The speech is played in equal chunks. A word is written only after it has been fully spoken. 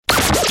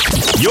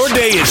Your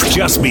day is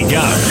just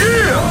begun.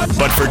 Yeah!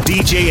 But for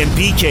DJ and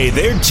PK,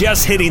 they're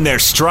just hitting their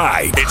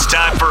stride. It's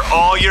time for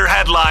all your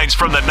headlines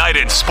from the night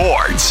in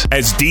sports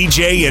as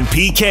DJ and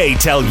PK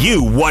tell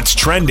you what's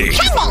trending.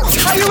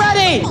 Are you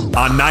ready?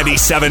 On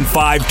 97.5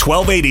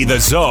 1280 The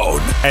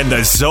Zone and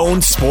The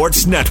Zone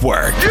Sports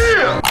Network.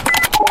 Yeah!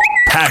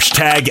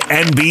 Hashtag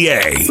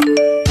NBA.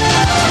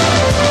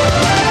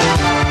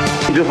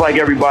 Just like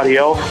everybody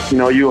else,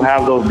 you'll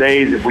have those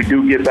days if we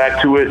do get back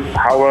to it.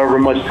 However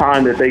much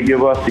time that they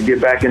give us to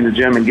get back in the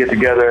gym and get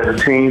together as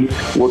a team,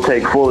 we'll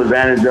take full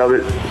advantage of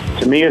it.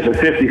 To me, it's a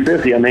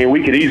 50-50. I mean,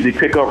 we could easily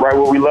pick up right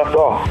where we left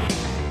off.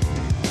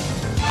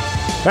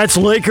 That's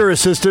Laker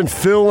assistant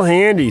Phil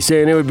Handy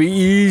saying it would be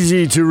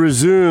easy to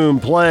resume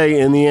play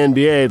in the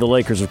NBA. The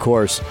Lakers, of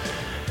course,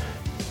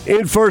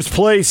 in first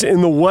place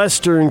in the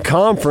Western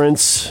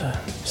Conference.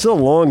 Still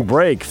a long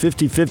break,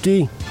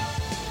 50-50.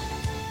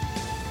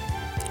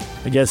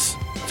 I guess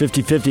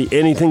 50-50,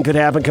 anything could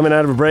happen coming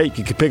out of a break.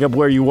 You could pick up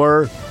where you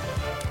were,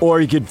 or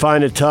you could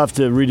find it tough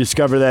to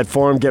rediscover that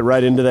form, get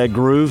right into that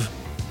groove.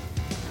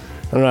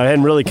 I don't know, I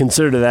hadn't really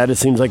considered that. It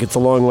seems like it's a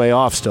long way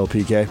off still,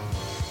 PK.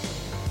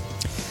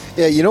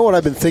 Yeah, you know what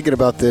I've been thinking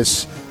about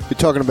this? You're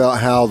talking about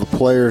how the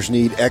players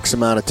need X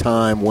amount of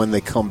time when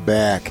they come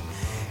back.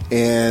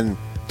 And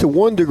to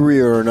one degree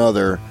or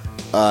another,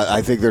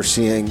 I think they're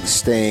staying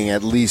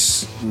at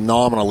least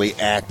nominally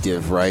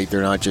active, right?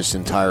 They're not just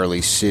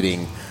entirely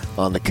sitting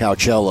on the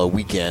Coachella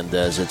weekend,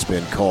 as it's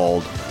been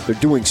called. They're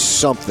doing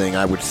something,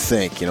 I would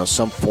think,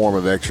 some form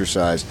of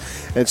exercise.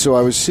 And so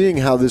I was seeing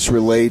how this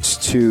relates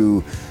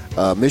to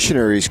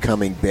missionaries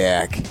coming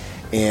back.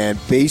 And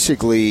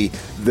basically,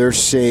 they're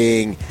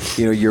saying,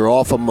 you're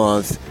off a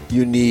month.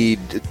 You need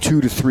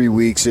 2 to 3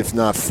 weeks, if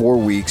not 4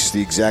 weeks,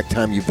 the exact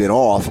time you've been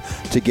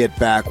off, to get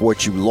back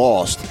what you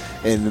lost.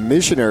 And the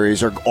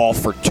missionaries are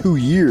off for 2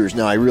 years.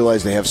 Now, I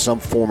realize they have some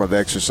form of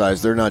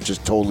exercise. They're not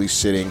just totally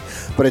sitting,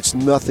 but it's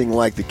nothing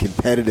like the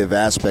competitive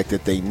aspect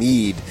that they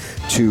need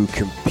to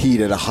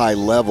compete at a high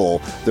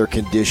level, their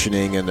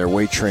conditioning and their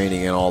weight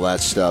training and all that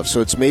stuff.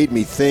 So it's made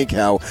me think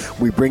how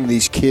we bring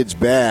these kids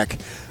back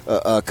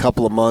a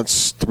couple of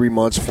months, 3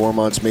 months, 4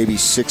 months, maybe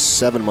 6,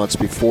 7 months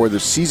before the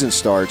season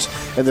starts,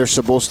 and they're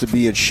supposed to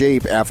be in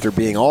shape after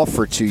being off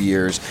for 2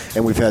 years.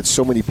 And we've had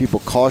so many people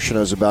caution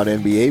us about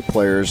NBA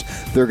players.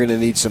 They're going to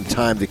need some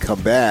time to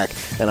come back.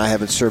 And I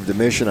haven't served a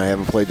mission. I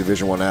haven't played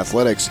Division I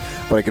athletics,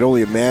 but I can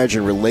only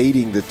imagine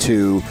relating the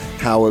two,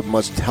 how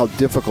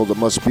difficult it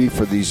must be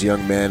for these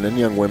young men and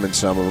young women,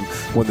 some of them,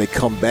 when they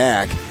come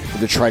back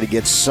to try to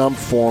get some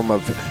form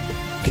of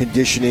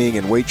conditioning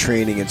and weight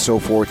training and so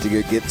forth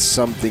to get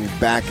something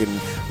back in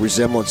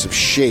resemblance of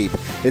shape.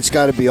 It's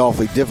got to be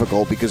awfully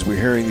difficult because we're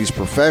hearing these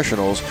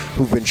professionals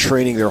who've been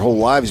training their whole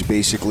lives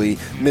basically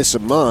miss a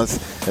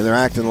month, and they're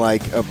acting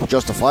like,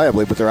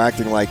 justifiably, but they're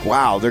acting like,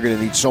 wow, they're going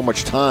to need so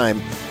much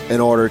time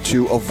in order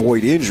to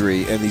avoid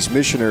injury, and these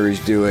missionaries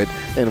do it,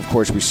 and of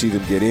course we see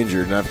them get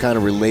injured. And I've kind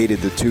of related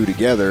the two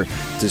together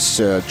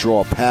to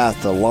draw a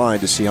path, a line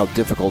to see how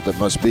difficult it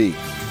must be.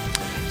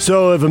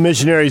 So if a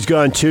missionary's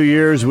gone 2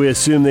 years, we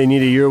assume they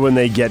need a year when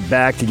they get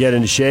back to get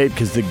into shape,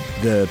 because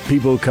the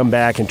people who come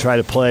back and try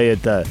to play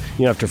at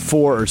after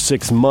 4 or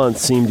 6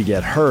 months seem to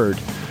get hurt.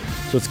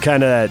 So it's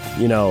kind of that,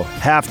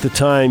 half the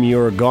time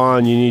you're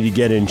gone, you need to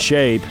get in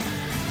shape.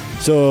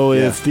 So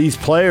if these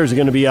players are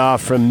going to be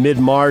off from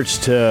mid-March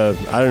to,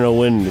 I don't know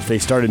when, if they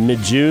started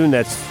mid-June,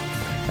 that's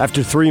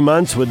after 3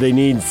 months, would they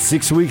need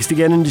 6 weeks to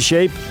get into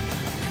shape?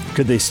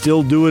 Could they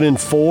still do it in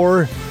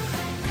 4?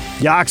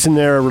 Yoxin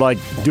there, like,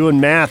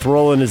 doing math,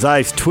 rolling his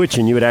eyes,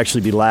 twitching. You would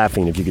actually be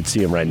laughing if you could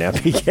see him right now.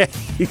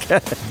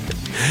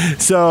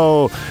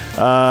 So,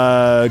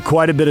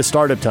 quite a bit of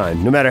startup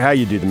time, no matter how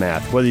you do the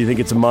math. Whether you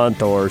think it's a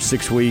month or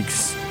 6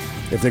 weeks,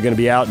 if they're going to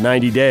be out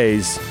 90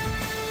 days,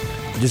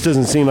 it just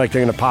doesn't seem like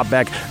they're going to pop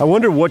back. I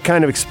wonder what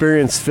kind of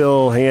experience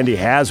Phil Handy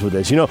has with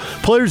this.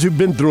 Players who've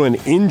been through an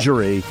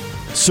injury,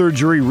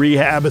 surgery,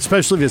 rehab,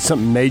 especially if it's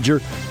something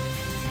major,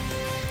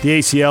 the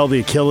ACL,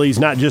 the Achilles,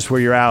 not just where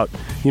you're out,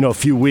 a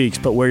few weeks,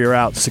 but where you're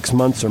out 6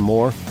 months or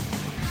more.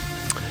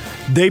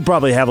 They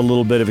probably have a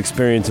little bit of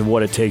experience of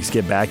what it takes to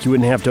get back. You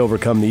wouldn't have to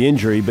overcome the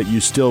injury, but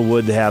you still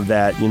would have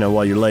that,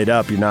 while you're laid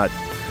up, you're not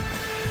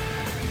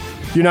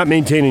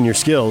maintaining your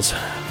skills.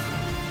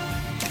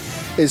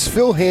 Is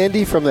Phil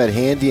Handy from that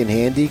Handy and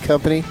Handy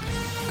company?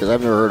 Because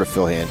I've never heard of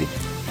Phil Handy.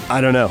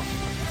 I don't know.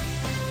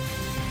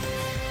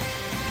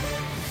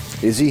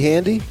 Is he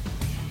handy?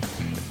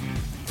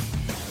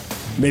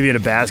 Maybe in a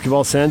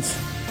basketball sense,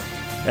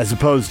 as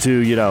opposed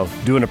to,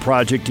 doing a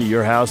project at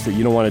your house that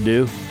you don't want to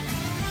do,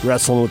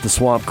 wrestling with the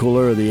swamp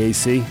cooler or the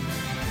AC.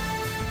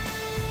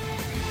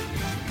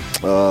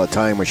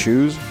 Tying my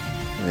shoes?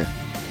 Yeah.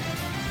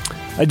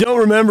 I don't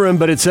remember him,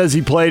 but it says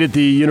he played at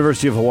the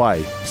University of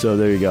Hawaii. So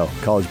there you go,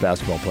 college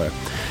basketball player.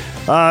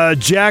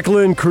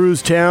 Jacqueline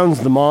Cruz Towns,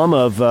 the mom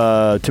of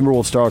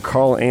Timberwolves star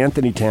Karl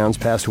Anthony Towns,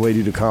 passed away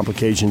due to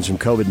complications from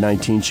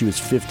COVID-19. She was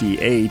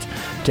 58.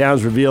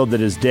 Towns revealed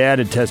that his dad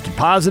had tested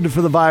positive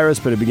for the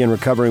virus, but had begun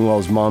recovering while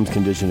his mom's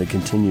condition had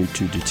continued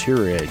to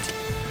deteriorate.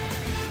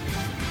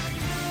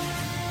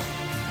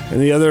 And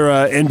the other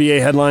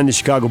NBA headline, the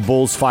Chicago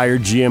Bulls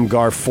fired GM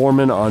Gar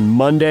Forman on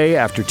Monday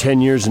after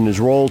 10 years in his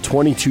role,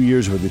 22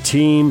 years with the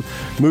team.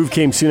 Move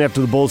came soon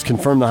after the Bulls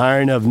confirmed the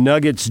hiring of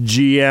Nuggets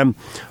GM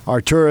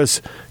Arturas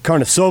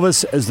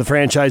Karnisovas as the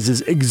franchise's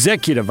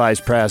executive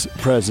vice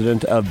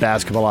president of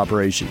basketball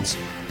operations.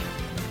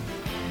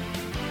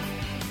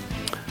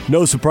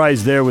 No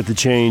surprise there with the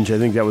change. I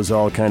think that was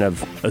all kind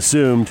of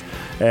assumed.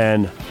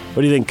 And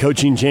what do you think,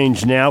 coaching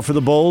change now for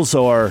the Bulls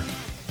or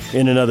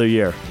in another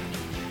year?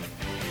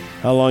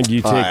 How long do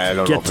you take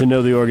to get to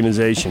know the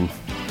organization?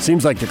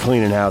 Seems like they're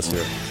cleaning house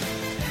here.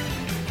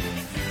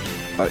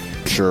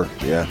 Sure,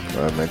 yeah.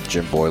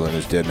 Jim Boylan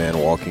is dead man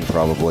walking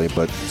probably,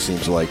 but it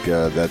seems like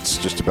that's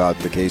just about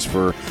the case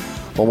for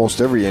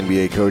almost every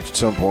NBA coach at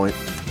some point.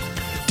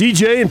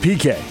 DJ and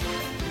PK.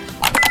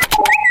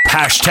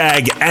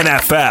 Hashtag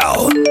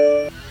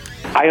NFL.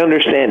 I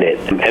understand it.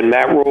 And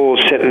Matt Rhule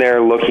is sitting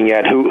there looking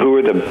at who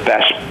are the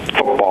best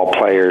football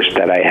players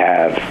that I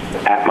have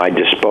at my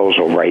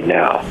disposal right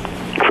now.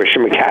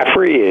 Christian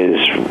McCaffrey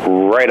is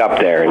right up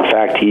there. In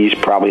fact, he's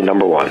probably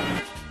number one.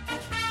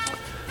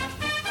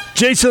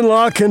 Jason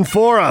La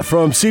Canfora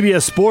from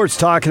CBS Sports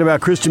talking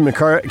about Christian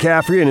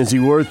McCaffrey and is he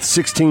worth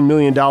 $16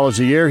 million a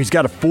year? He's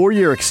got a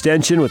 4-year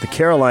extension with the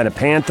Carolina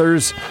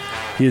Panthers.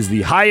 He is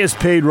the highest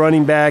paid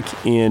running back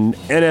in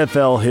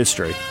NFL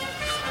history.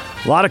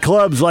 A lot of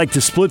clubs like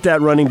to split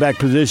that running back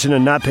position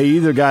and not pay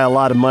either guy a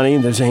lot of money.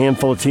 There's a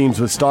handful of teams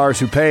with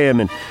stars who pay him,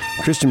 and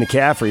Christian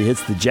McCaffrey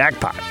hits the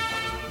jackpot.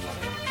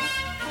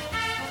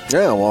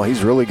 Yeah, well,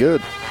 he's really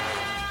good.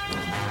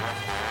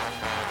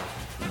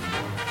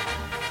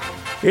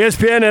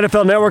 ESPN,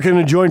 NFL Network are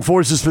going to join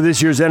forces for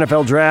this year's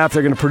NFL Draft.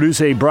 They're going to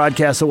produce a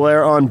broadcast that will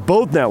air on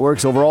both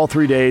networks over all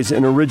 3 days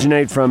and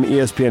originate from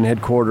ESPN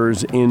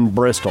headquarters in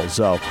Bristol.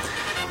 So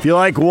if you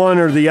like one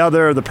or the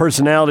other, the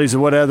personalities or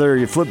whatever,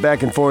 you flip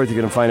back and forth, you're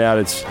going to find out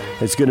it's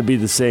going to be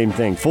the same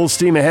thing. Full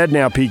steam ahead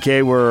now,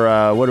 PK.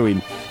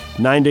 We're,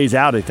 9 days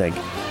out, I think.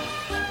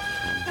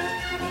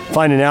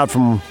 Find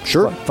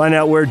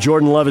out where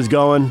Jordan Love is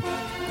going,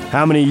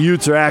 how many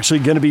Utes are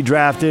actually going to be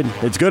drafted.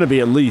 It's going to be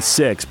at least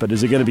 6, but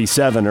is it going to be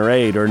 7 or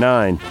 8 or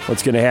 9?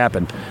 What's going to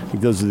happen? I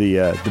think those are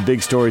the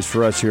big stories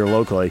for us here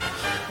locally.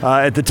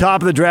 At the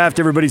top of the draft,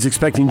 everybody's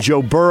expecting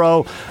Joe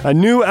Burrow. A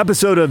new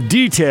episode of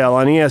Detail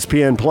on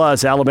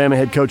ESPN+. Alabama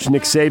head coach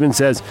Nick Saban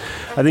says,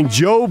 I think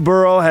Joe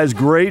Burrow has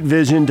great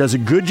vision, does a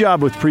good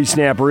job with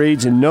pre-snap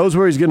reads, and knows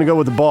where he's going to go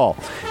with the ball.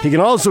 He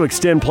can also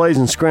extend plays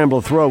and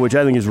scramble the throw, which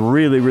I think is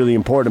really, really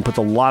important and puts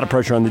a lot of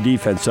pressure on the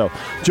defense. So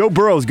Joe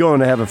Burrow is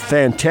going to have a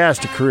fantastic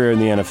career in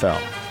the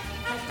NFL.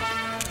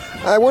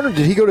 I wonder,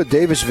 did he go to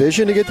Davis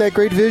Vision to get that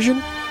great vision?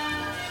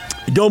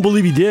 I don't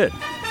believe he did.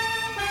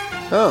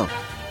 Oh,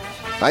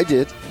 I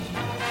did.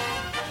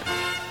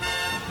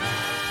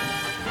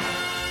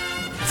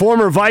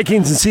 Former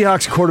Vikings and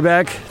Seahawks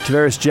quarterback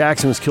Tavares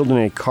Jackson was killed in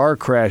a car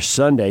crash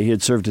Sunday. He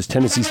had served as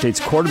Tennessee State's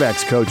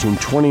quarterbacks coach in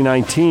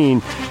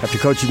 2019 after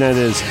coaching at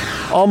his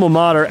alma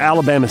mater,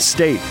 Alabama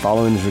State,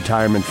 following his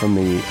retirement from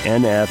the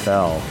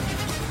NFL.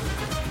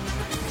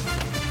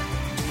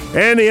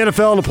 And the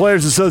NFL and the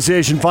Players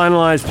Association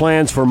finalized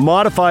plans for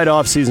modified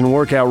offseason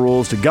workout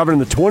rules to govern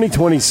the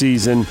 2020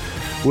 season,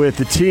 with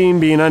the team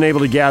being unable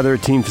to gather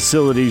at team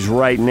facilities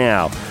right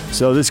now.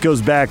 So this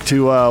goes back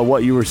to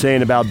what you were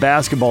saying about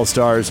basketball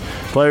stars.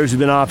 Players who've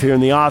been off here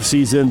in the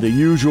offseason, the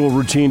usual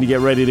routine to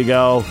get ready to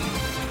go,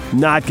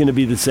 not going to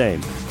be the same.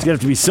 It's going to have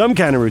to be some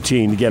kind of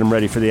routine to get them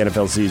ready for the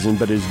NFL season,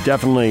 but it's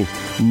definitely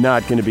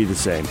not going to be the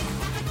same.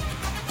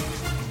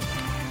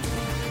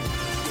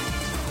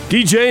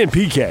 DJ and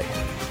PK.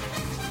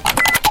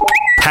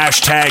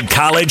 Hashtag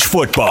college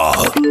football.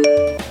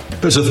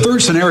 There's a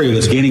third scenario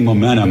that's gaining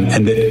momentum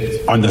and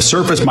that on the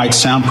surface might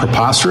sound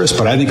preposterous,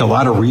 but I think a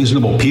lot of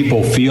reasonable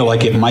people feel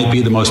like it might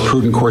be the most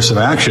prudent course of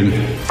action,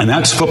 and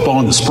that's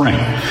football in the spring.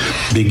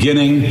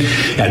 Beginning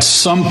at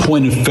some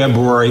point in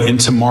February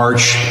into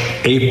March,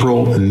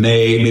 April,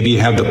 May, maybe you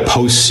have the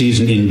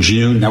postseason in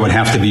June. That would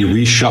have to be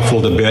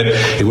reshuffled a bit.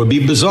 It would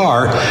be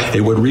bizarre.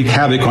 It would wreak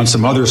havoc on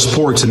some other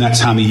sports in that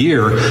time of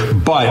year,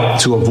 but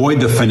to avoid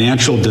the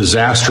financial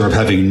disaster of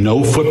having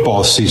no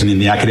football season in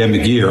the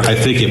academic year, I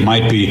think it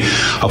might be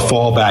a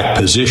fallback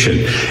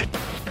position.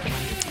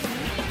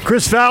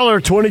 Chris Fowler,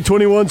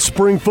 2021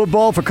 spring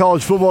football for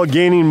college football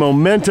gaining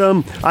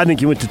momentum. I think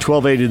he went to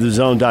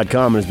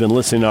 1280thezone.com and has been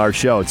listening to our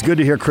show. It's good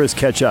to hear Chris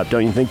catch up,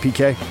 don't you think,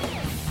 PK?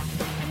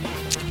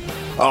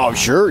 Oh,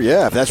 sure,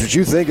 yeah. If that's what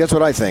you think, that's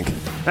what I think.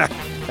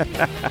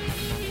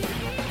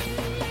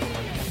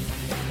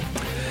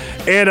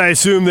 And I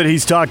assume that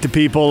he's talked to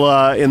people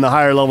in the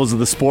higher levels of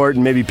the sport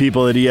and maybe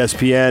people at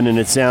ESPN, and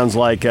it sounds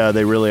like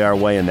they really are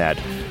weighing that,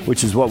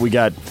 which is what we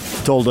got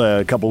told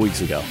a couple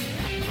weeks ago.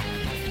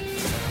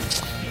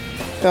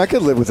 I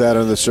could live with that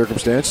under the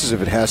circumstances.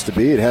 If it has to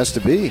be, it has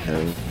to be.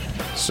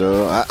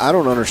 So I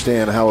don't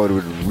understand how it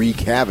would wreak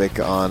havoc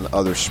on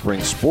other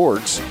spring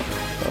sports.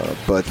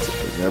 But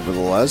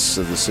nevertheless,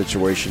 the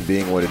situation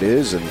being what it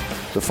is and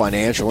the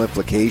financial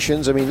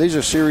implications, I mean, these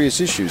are serious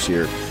issues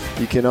here.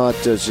 You cannot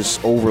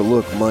just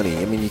overlook money.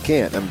 I mean, you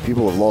can't. I mean,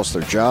 people have lost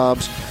their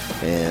jobs.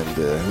 and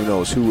who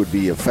knows who would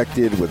be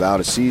affected without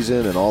a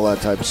season and all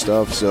that type of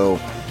stuff. So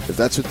if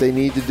that's what they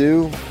need to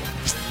do,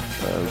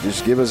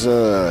 just give us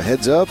a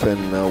heads up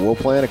and we'll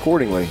plan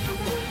accordingly.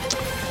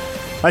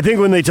 I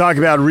think when they talk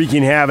about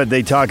wreaking havoc,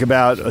 they talk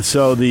about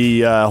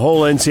the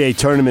whole NCAA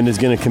tournament is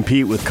going to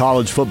compete with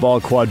college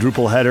football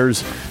quadruple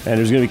headers, and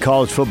there's going to be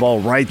college football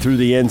right through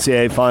the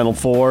NCAA Final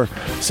Four.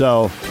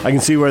 So I can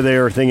see where they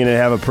were thinking it'd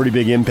have a pretty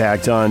big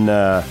impact on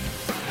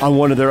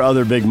one of their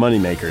other big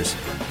moneymakers.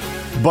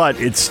 But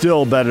it's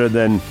still better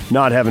than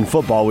not having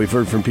football. We've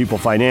heard from people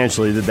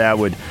financially that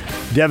would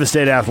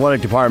devastate athletic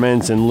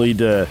departments and lead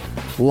to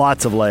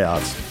lots of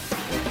layoffs.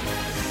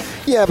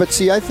 Yeah, but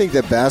see, I think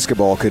that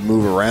basketball could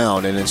move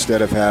around, and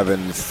instead of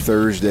having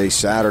Thursday,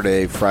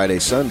 Saturday, Friday,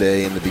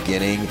 Sunday in the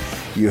beginning,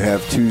 you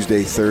have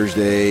Tuesday,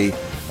 Thursday,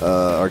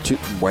 or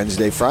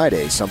Wednesday,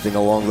 Friday, something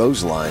along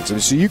those lines. I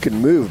mean, so you can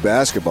move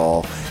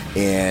basketball,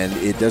 and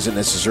it doesn't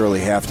necessarily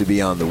have to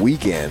be on the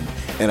weekend.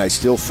 And I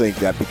still think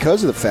that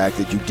because of the fact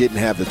that you didn't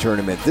have the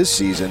tournament this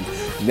season,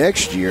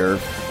 next year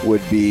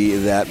would be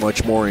that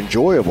much more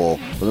enjoyable,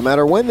 no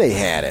matter when they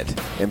had it.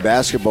 And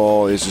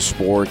basketball is a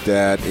sport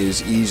that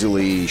is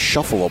easily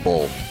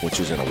shuffleable, which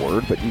isn't a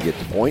word, but you get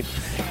the point.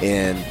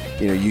 And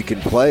you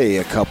can play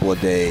a couple of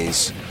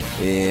days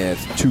and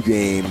 2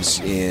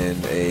 games in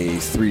a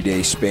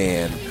 3-day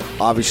span.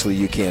 Obviously,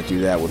 you can't do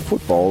that with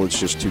football. It's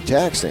just too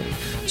taxing.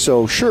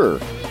 So,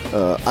 sure.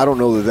 I don't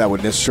know that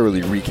would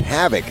necessarily wreak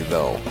havoc,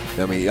 though.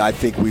 I mean, I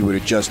think we would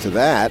adjust to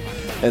that,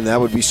 and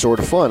that would be sort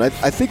of fun. I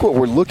think what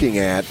we're looking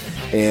at,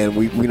 and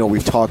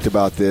we've talked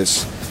about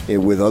this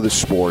with other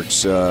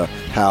sports,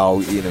 how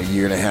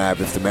you're going to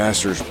have, if the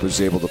Masters was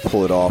able to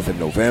pull it off in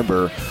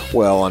November,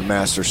 well, on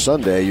Masters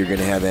Sunday you're going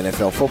to have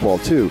NFL football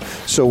too.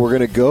 So we're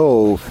going to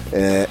go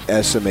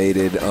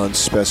estimated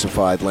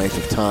unspecified length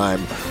of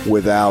time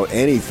without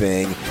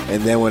anything,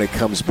 and then when it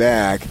comes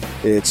back,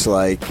 it's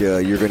like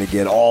you're going to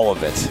get all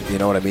of it. You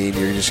know what I mean?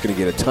 You're just going to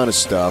get a ton of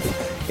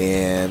stuff,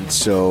 and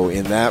so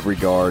in that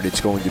regard, it's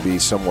going to be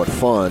somewhat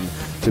fun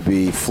to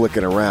be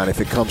flicking around. If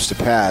it comes to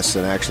pass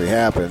and actually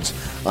happens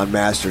on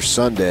Masters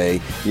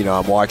Sunday,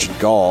 I'm watching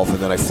golf and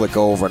then I flick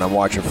over and I'm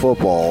watching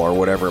football or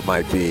whatever it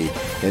might be.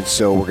 And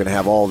so we're going to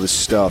have all this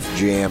stuff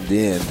jammed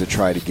in to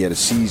try to get a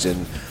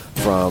season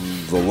from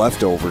the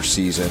leftover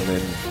season.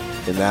 And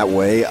in that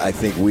way, I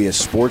think we as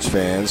sports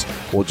fans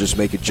will just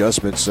make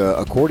adjustments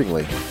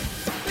accordingly.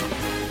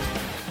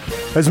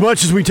 As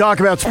much as we talk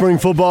about spring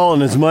football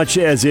and as much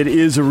as it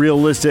is a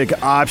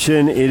realistic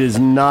option, it is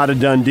not a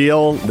done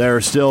deal. There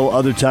are still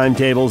other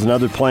timetables and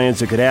other plans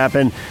that could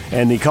happen.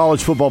 And the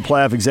College Football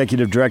Playoff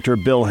Executive Director,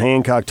 Bill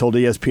Hancock, told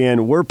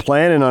ESPN, we're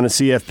planning on a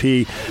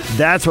CFP.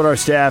 That's what our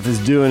staff is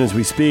doing as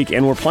we speak,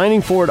 and we're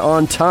planning for it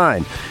on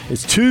time.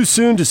 It's too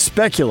soon to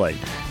speculate.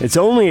 It's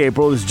only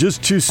April. It's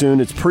just too soon.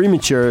 It's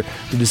premature.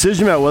 The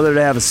decision about whether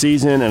to have a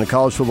season and a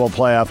college football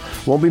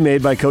playoff won't be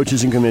made by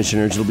coaches and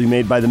commissioners. It'll be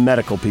made by the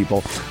medical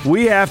people.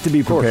 We have to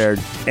be prepared,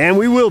 and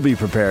we will be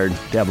prepared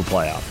to have a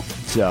playoff.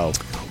 So,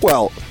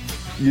 well,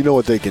 you know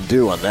what they can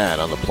do on that,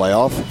 on the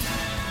playoff?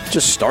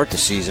 Just start the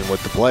season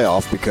with the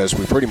playoff, because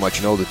we pretty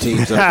much know the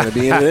teams that are going to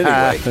be in it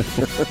anyway.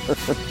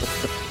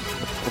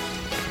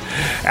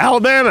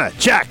 Alabama,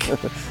 check.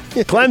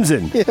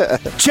 Clemson,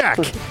 check.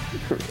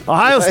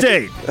 Ohio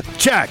State,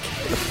 check.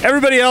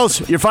 Everybody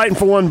else, you're fighting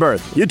for one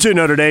berth. You too,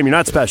 Notre Dame, you're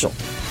not special.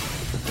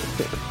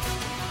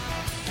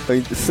 I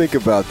mean, think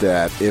about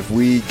that. If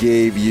we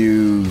gave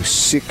you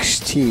 6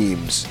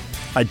 teams,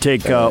 I'd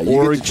take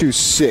Oregon. Choose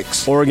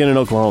 6. Oregon and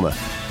Oklahoma.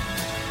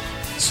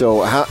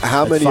 So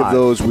how many 5. of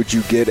those would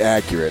you get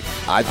accurate?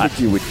 I think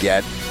you would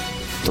get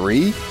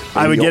 3.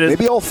 I would get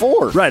maybe all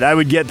 4. Right, I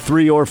would get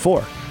 3 or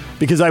 4,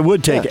 because I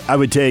would take I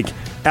would take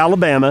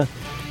Alabama,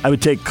 I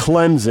would take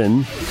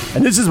Clemson,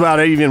 and this is without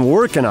even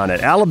working on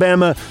it.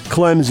 Alabama,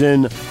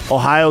 Clemson,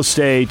 Ohio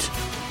State,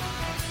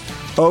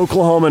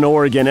 Oklahoma, and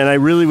Oregon, and I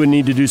really would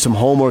need to do some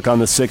homework on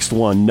the 6th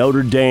one.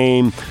 Notre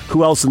Dame.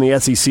 Who else in the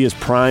SEC is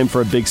primed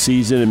for a big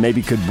season and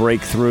maybe could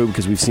break through,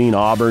 because we've seen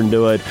Auburn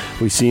do it.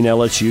 We've seen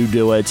LSU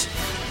do it.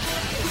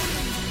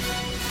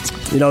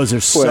 Is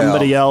there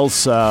somebody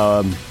else?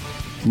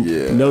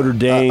 Notre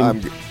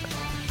Dame.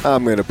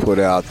 I'm going to put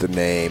out the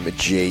name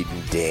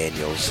Jaden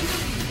Daniels.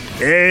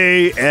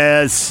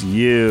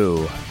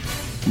 ASU.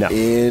 No.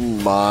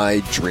 In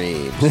my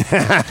dreams.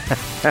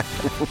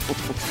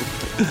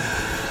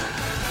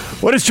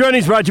 What is Trending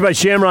is brought to you by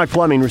Shamrock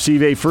Plumbing.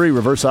 Receive a free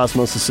reverse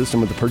osmosis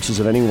system with the purchase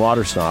of any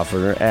water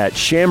softener at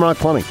Shamrock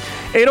Plumbing.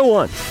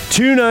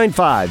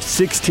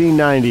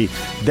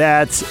 801-295-1690.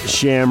 That's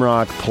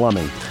Shamrock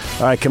Plumbing.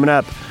 All right, coming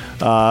up,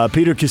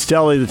 Peter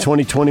Castelli, the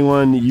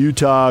 2021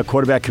 Utah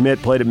quarterback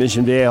commit, played at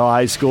Mission Viejo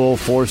High School,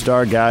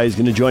 4-star guy. He's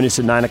going to join us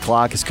at 9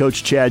 o'clock. His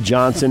coach, Chad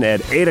Johnson,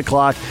 at 8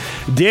 o'clock.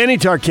 Danny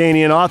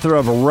Tarkanian, author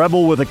of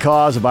Rebel with a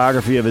Cause, a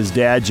biography of his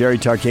dad, Jerry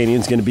Tarkanian,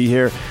 is going to be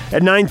here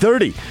at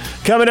 9:30.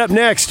 Coming up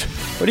next,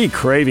 what are you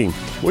craving?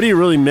 What are you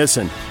really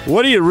missing?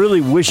 What are you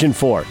really wishing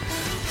for?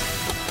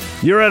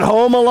 You're at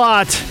home a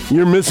lot.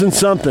 You're missing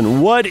something.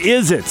 What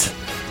is it?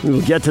 We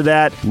will get to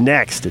that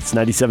next. It's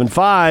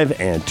 97.5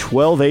 and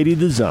 1280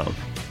 The Zone.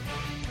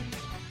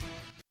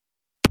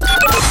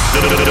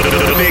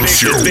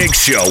 The Big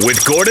Show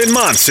with Gordon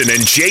Monson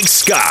and Jake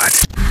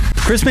Scott.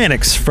 Chris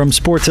Mannix from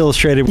Sports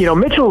Illustrated. You know,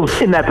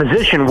 Mitchell's in that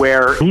position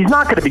where he's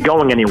not going to be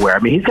going anywhere. I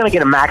mean, he's going to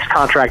get a max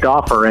contract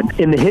offer. And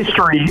in the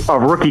history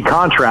of rookie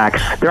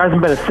contracts, there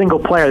hasn't been a single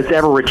player that's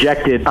ever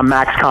rejected a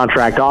max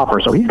contract offer.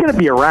 So he's going to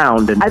be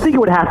around. And I think it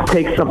would have to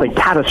take something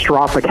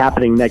catastrophic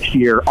happening next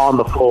year on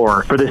the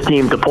floor for this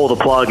team to pull the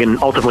plug and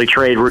ultimately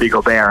trade Rudy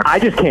Gobert. I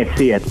just can't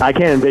see it. I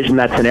can't envision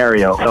that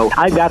scenario. So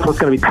I think that's what's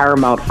going to be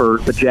paramount for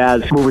the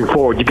Jazz moving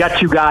forward. You got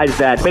two guys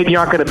that maybe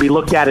aren't going to be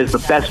looked at as the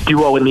best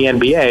duo in the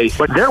NBA,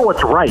 but they're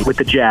what's right with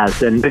the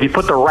Jazz, and if you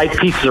put the right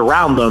pieces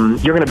around them,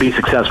 you're going to be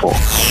successful.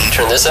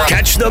 Turn this up.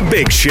 Catch the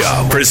Big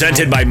Show,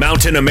 presented by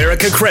Mountain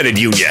America Credit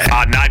Union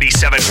on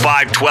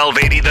 97.5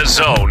 1280 The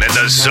Zone and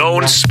the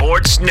Zone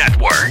Sports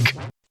Network.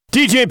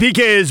 DJ and PK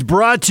is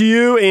brought to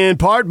you in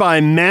part by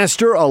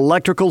Master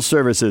Electrical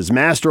Services.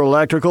 Master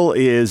Electrical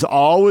is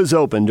always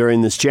open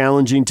during this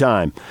challenging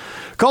time.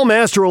 Call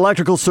Master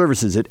Electrical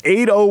Services at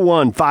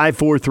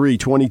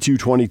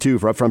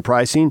 801-543-2222 for upfront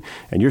pricing,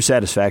 and your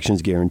satisfaction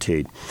is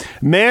guaranteed.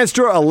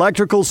 Master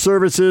Electrical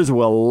Services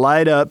will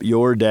light up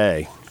your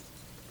day.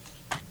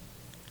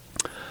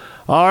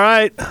 All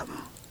right,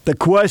 the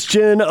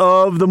question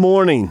of the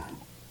morning.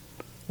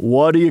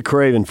 What are you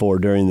craving for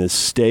during this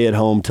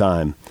stay-at-home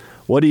time?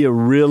 What are you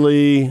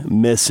really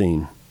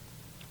missing?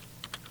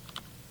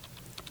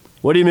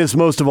 What do you miss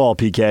most of all,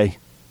 PK?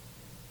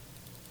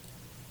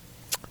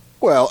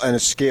 Well, on a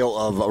scale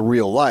of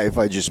real life,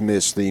 I just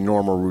miss the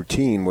normal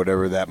routine,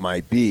 whatever that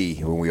might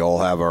be, when we all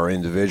have our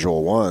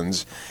individual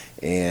ones,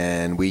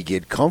 and we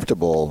get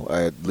comfortable,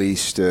 at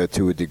least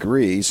to a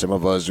degree. Some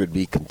of us would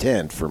be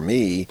content. For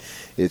me,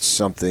 it's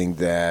something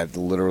that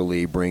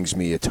literally brings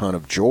me a ton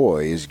of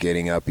joy, is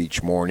getting up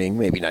each morning,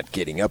 maybe not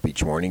getting up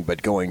each morning,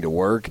 but going to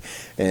work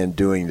and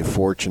doing the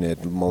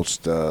fortunate,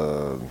 most...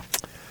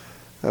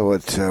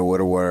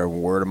 what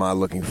word am I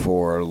looking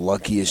for?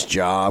 Luckiest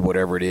job,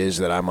 whatever it is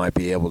that I might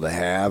be able to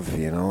have.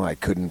 You know, I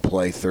couldn't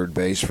play third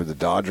base for the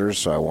Dodgers,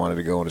 so I wanted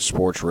to go into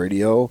sports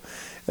radio,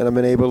 and I've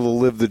been able to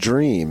live the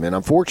dream. And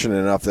I'm fortunate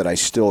enough that I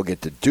still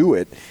get to do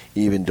it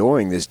even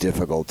during this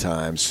difficult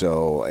time.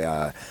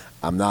 So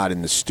I'm not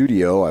in the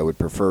studio. I would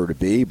prefer to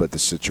be, but the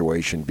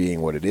situation being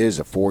what it is,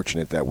 I'm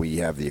fortunate that we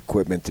have the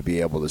equipment to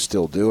be able to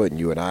still do it. And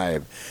you and I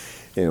have,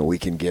 we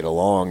can get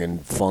along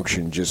and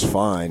function just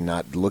fine,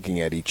 not looking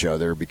at each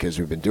other because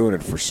we've been doing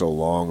it for so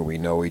long and we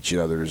know each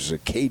other's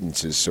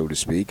cadences, so to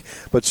speak.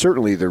 But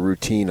certainly the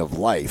routine of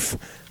life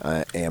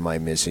am I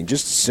missing.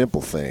 Just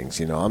simple things.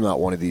 I'm not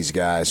one of these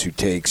guys who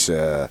takes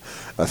a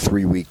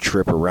 3-week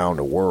trip around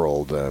the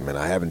world. And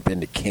I haven't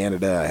been to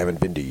Canada. I haven't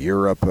been to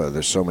Europe.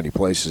 There's so many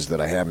places that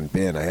I haven't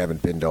been. I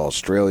haven't been to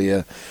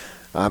Australia.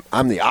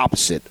 I'm the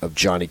opposite of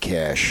Johnny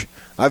Cash.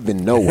 I've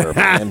been nowhere,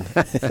 man.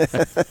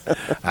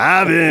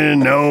 I've been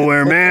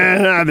nowhere,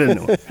 man. I've been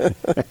nowhere.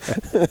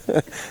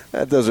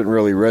 That doesn't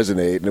really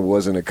resonate, and it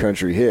wasn't a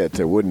country hit.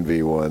 It wouldn't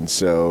be one.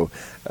 So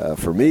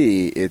for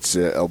me, it's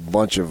a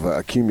bunch of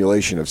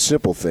accumulation of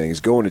simple things,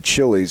 going to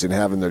Chili's and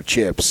having their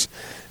chips,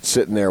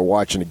 sitting there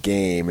watching a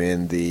game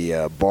in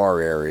the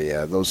bar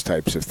area, those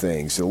types of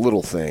things, the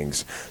little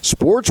things.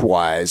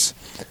 Sports-wise,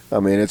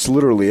 it's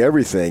literally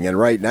everything. And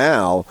right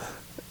now,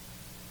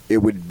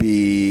 it would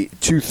be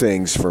two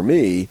things for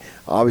me.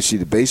 Obviously,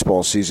 the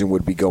baseball season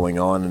would be going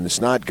on, and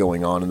it's not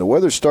going on. And the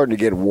weather's starting to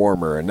get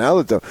warmer. And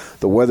now that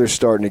the weather's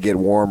starting to get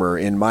warmer,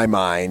 in my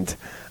mind,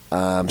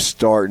 I'm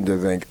starting to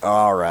think,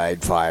 all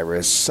right,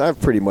 virus, I've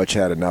pretty much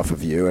had enough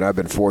of you. And I've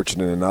been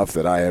fortunate enough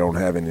that I don't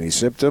have any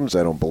symptoms.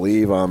 I don't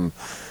believe I'm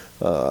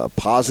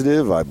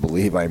positive. I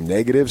believe I'm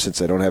negative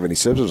since I don't have any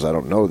symptoms. I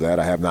don't know that.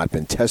 I have not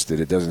been tested.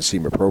 It doesn't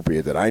seem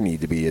appropriate that I need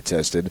to be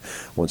tested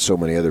when so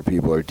many other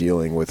people are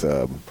dealing with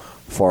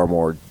far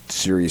more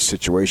serious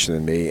situation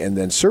than me. And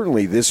then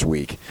certainly this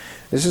week,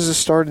 this is the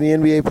start of the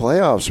NBA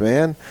playoffs,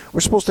 man.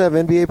 We're supposed to have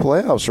NBA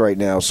playoffs right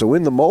now. So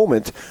in the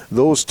moment,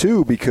 those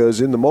two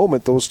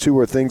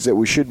are things that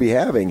we should be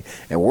having,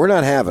 and we're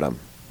not having them.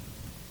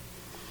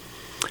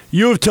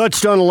 You have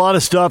touched on a lot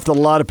of stuff that a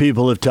lot of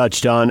people have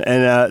touched on,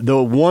 and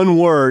the one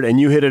word, and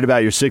you hit it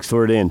about your sixth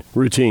word in,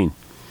 routine.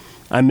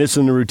 I'm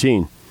missing the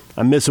routine.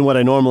 I'm missing what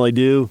I normally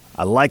do.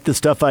 I like the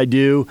stuff I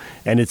do,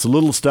 and it's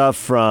little stuff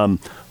from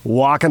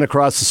walking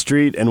across the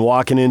street and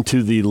walking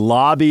into the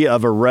lobby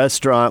of a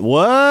restaurant,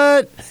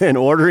 and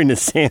ordering a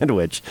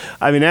sandwich.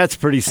 That's a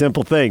pretty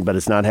simple thing, but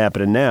it's not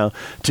happening now,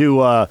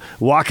 to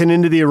walking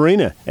into the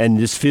arena and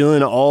just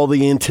feeling all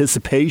the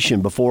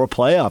anticipation before a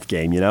playoff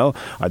game,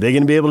 Are they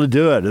going to be able to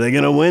do it? Are they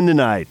going to win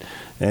tonight?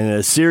 And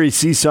a series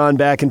seesawing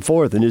back and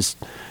forth and just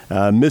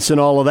missing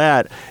all of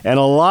that. And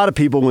a lot of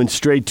people went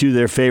straight to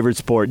their favorite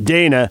sport.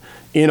 Dana,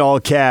 in all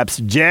caps,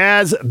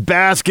 Jazz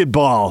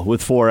basketball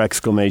with 4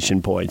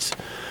 exclamation points.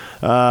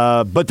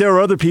 But there are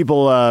other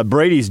people,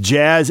 Brady's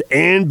Jazz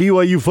and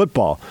BYU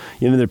football.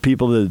 There are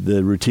people that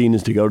the routine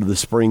is to go to the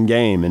spring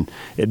game. And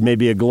it may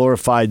be a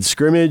glorified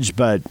scrimmage,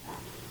 but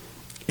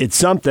it's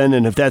something,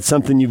 and if that's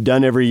something you've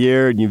done every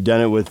year and you've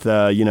done it with,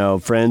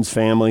 friends,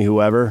 family,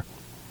 whoever,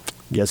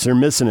 guess they're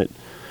missing it.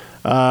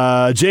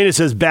 Jana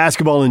says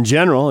basketball in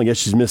general. I guess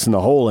she's missing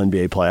the whole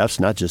NBA playoffs,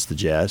 not just the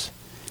Jazz.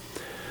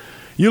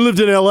 You lived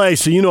in L.A.,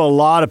 so you know a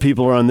lot of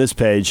people are on this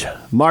page.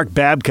 Mark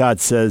Babcock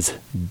says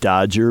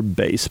Dodger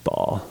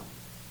baseball.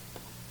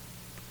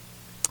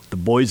 The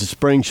boys of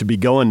spring should be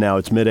going now.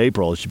 It's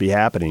mid-April. It should be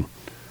happening.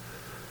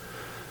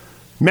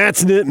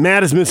 Matt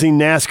is missing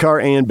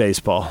NASCAR and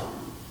baseball.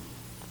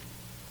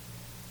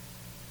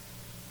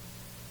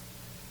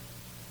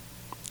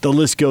 The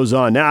list goes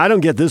on. Now, I don't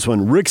get this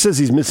one. Rick says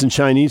he's missing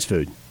Chinese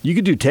food. You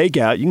could do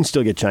takeout. You can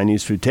still get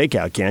Chinese food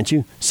takeout, can't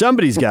you?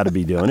 Somebody's got to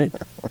be doing it.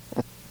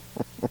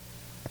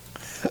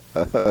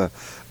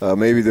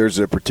 Maybe there's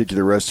a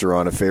particular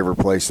restaurant, a favorite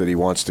place that he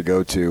wants to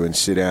go to and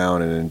sit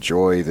down and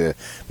enjoy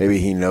maybe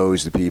he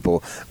knows the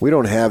people. We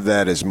don't have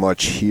that as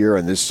much here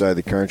on this side of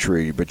the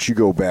country, but you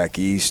go back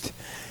east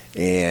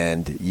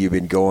and you've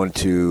been going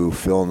to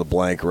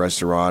fill-in-the-blank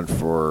restaurant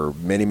for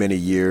many, many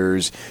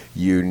years.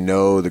 You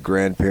know the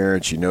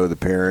grandparents, you know the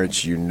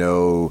parents, you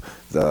know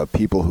the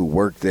people who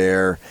work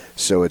there.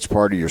 So it's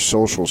part of your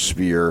social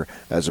sphere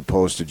as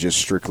opposed to just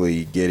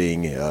strictly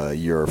getting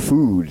your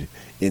food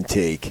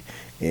intake.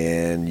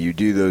 And you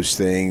do those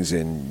things,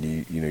 and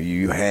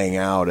you hang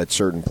out at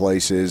certain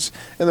places.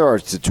 And there are,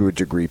 to a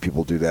degree,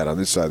 people do that on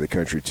this side of the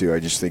country, too. I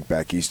just think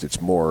back east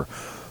it's more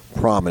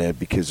prominent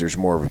because there's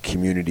more of a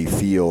community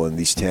feel in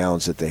these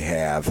towns that they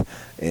have.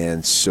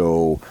 And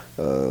so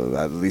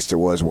at least there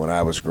was when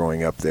I was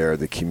growing up there,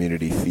 the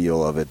community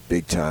feel of it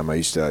big time.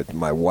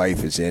 My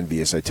wife is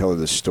envious. I tell her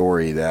the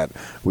story that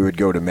we would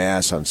go to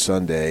Mass on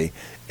Sunday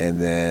and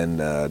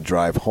then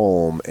drive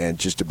home, and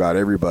just about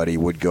everybody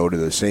would go to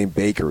the same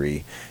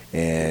bakery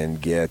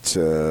and get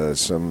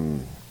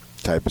some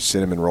type of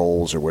cinnamon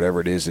rolls or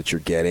whatever it is that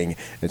you're getting.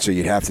 And so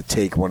you'd have to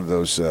take one of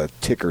those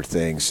ticker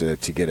things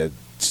to get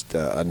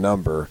a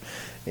number,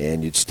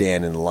 and you'd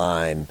stand in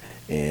line,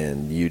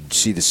 and you'd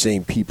see the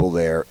same people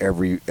there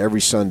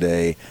every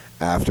Sunday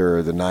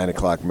after the 9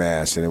 o'clock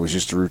Mass, and it was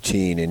just a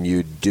routine, and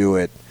you'd do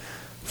it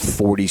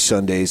 40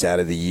 Sundays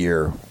out of the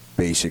year,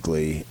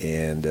 basically.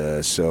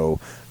 And so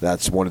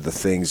that's one of the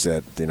things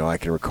that I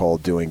can recall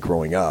doing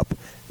growing up.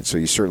 And so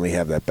you certainly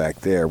have that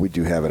back there. We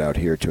do have it out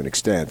here to an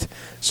extent.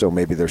 So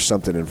maybe there's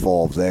something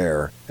involved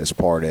there as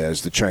part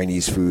as the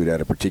Chinese food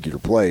at a particular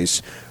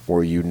place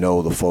where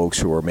the folks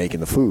who are making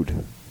the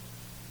food.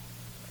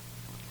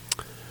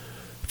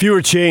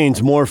 Fewer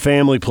chains, more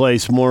family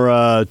place,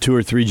 more 2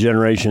 or 3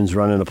 generations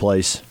running a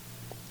place.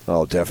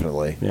 Oh,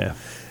 definitely. Yeah.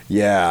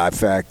 Yeah, in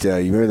fact, you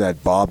remember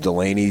that Bob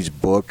Delaney's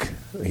book?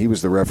 He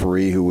was the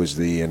referee who was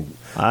the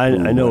I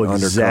know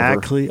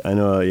exactly. Undercover. I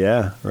know,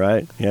 yeah,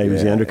 right. Yeah, he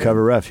was the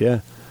undercover ref, yeah.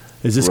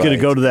 Is this going to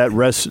go to that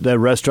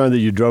restaurant that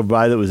you drove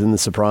by that was in The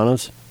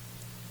Sopranos?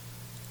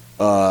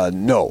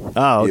 No.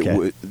 Oh,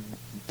 okay.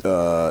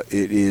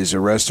 It is a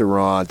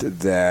restaurant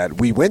that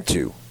we went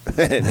to,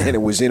 and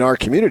it was in our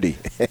community.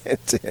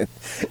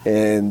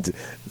 and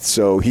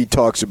so he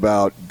talks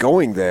about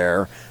going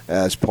there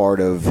as part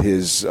of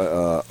his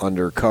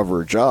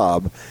undercover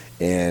job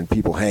and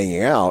people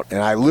hanging out.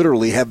 And I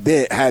literally had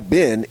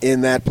been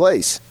in that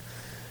place.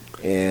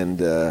 And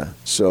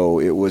so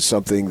it was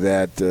something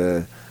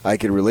that I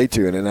could relate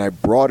to, and I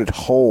brought it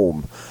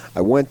home.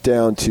 I went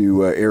down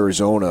to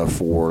Arizona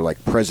for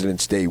like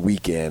President's Day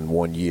weekend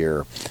one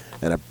year,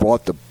 and I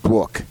bought the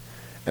book.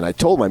 And I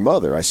told my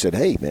mother, I said,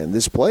 "Hey, man,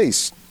 this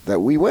place that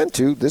we went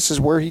to, this is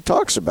where he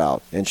talks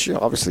about." And she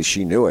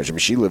knew it. I mean,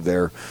 she lived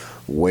there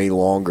way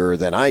longer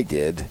than I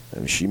did. I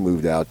mean, she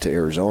moved out to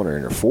Arizona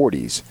in her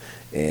 40s,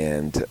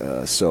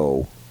 and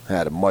so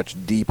had a much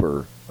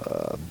deeper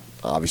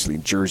obviously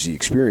Jersey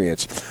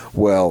experience.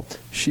 Well,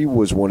 she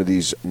was one of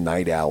these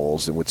night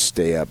owls and would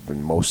stay up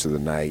in most of the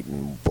night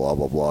and blah,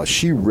 blah, blah.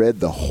 She read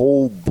the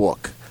whole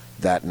book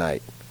that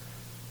night.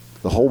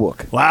 The whole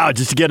book. Wow,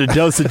 just to get a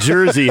dose of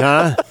Jersey,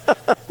 huh?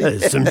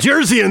 There's some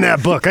Jersey in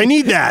that book. I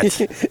need that.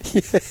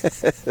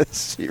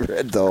 Yes, she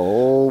read the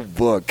whole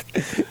book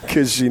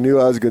because she knew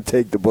I was going to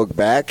take the book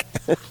back.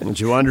 And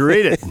she wanted to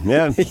read it.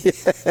 Yeah.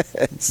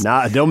 Yes.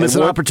 Don't miss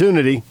an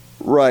opportunity.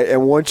 Right,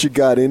 and once you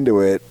got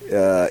into it,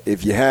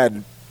 if you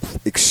had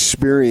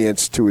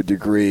experience to a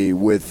degree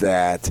with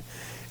that,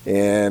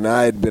 and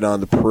I had been on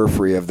the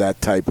periphery of that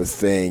type of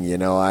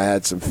thing, I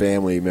had some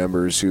family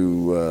members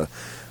who,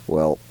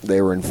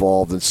 they were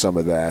involved in some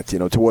of that.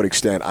 To what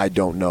extent, I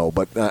don't know,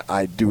 but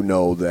I do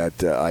know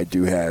that I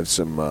do have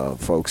some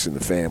folks in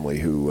the family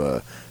who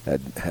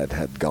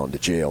had gone to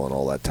jail and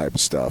all that type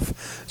of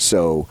stuff.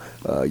 So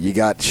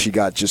she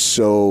got just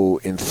so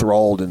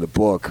enthralled in the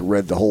book,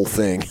 read the whole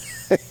thing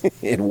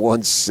in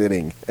one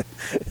sitting,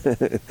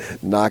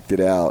 knocked it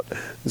out.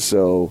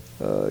 So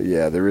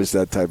there is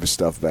that type of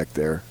stuff back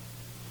there.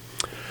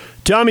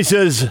 Tommy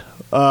says,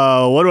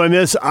 "What do I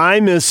miss? I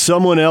miss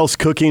someone else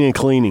cooking and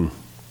cleaning."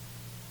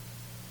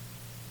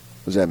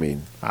 What does that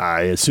mean?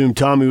 I assume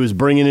Tommy was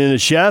bringing in a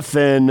chef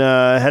and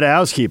had a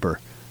housekeeper,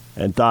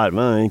 and thought,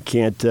 well, I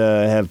can't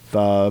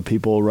have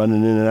people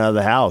running in and out of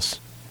the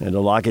house, and to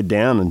lock it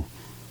down and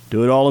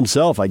do it all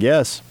himself, I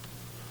guess.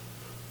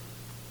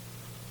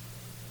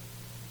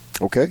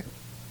 Okay.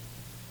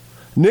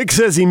 Nick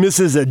says he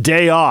misses a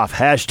day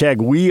off. #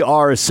 we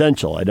are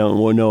essential. I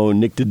don't know.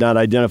 Nick did not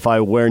identify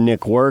where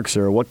Nick works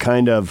or what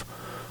kind of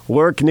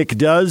work Nick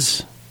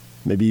does.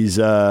 Maybe he's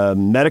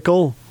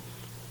medical.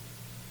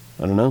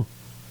 I don't know.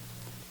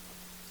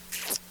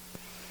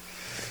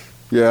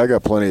 Yeah, I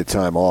got plenty of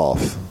time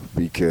off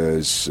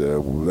because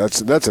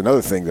that's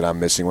another thing that I'm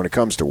missing when it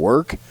comes to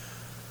work,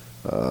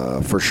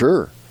 for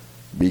sure.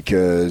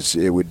 Because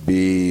it would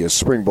be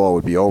spring ball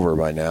would be over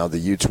by now. The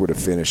Utes would have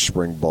finished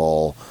spring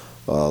ball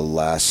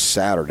last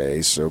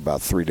Saturday, so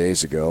about 3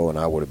 days ago, and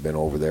I would have been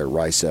over there at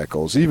Rice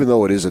Eccles, even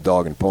though it is a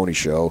dog and pony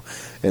show,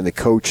 and the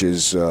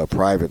coaches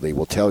privately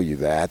will tell you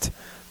that.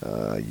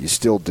 You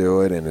still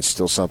do it, and it's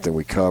still something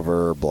we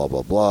cover, blah,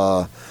 blah,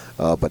 blah.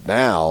 But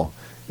now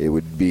it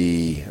would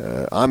be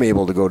I'm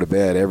able to go to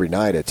bed every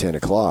night at 10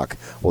 o'clock.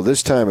 Well,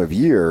 this time of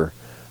year,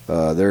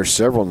 there are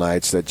several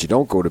nights that you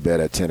don't go to bed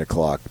at 10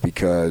 o'clock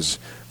because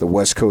the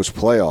West Coast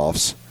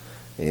playoffs,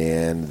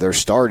 and they're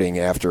starting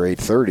after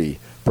 8:30,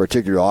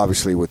 particularly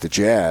obviously with the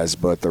Jazz,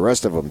 but the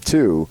rest of them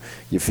too,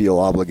 you feel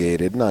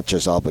obligated, not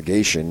just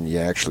obligation, you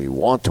actually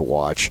want to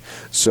watch.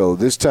 So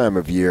this time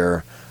of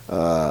year,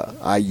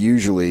 I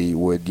usually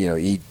would,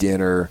 eat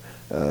dinner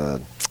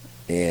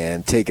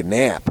and take a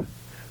nap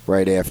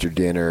right after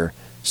dinner,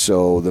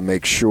 so to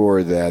make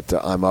sure that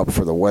I'm up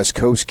for the West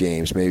Coast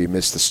games, maybe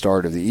miss the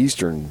start of the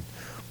Eastern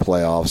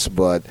playoffs,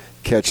 but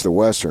catch the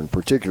Western,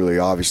 particularly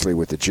obviously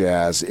with the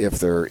Jazz. If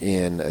they're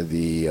in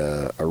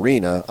the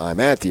arena, I'm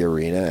at the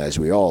arena, as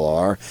we all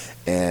are,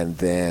 and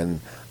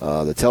then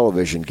the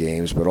television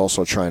games, but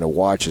also trying to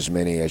watch as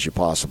many as you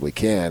possibly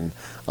can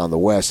on the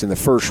West in the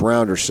first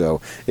round or so.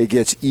 It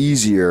gets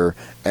easier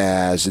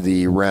as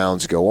the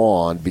rounds go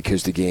on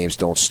because the games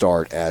don't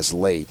start as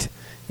late.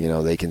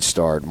 They can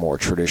start more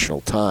traditional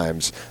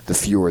times, the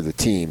fewer the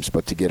teams,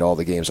 but to get all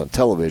the games on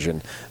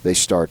television, they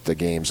start the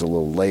games a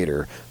little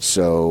later.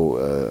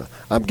 So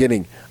I'm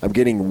getting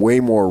way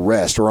more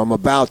rest, or I'm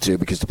about to,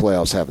 because the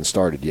playoffs haven't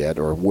started yet,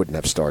 or wouldn't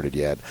have started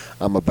yet.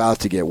 I'm about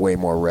to get way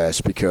more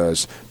rest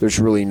because there's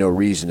really no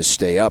reason to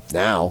stay up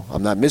now.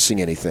 I'm not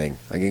missing anything.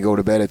 I can go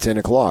to bed at 10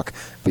 o'clock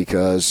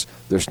because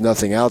there's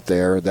nothing out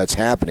there that's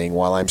happening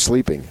while I'm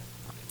sleeping.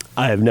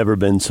 I have never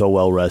been so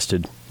well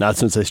rested. Not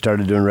since I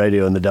started doing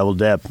radio in the Double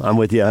Dip. I'm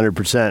with you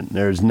 100%.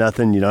 There's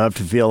nothing. You don't have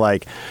to feel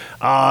like,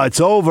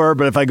 it's over,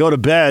 but if I go to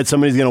bed,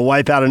 somebody's going to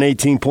wipe out an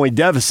 18-point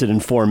deficit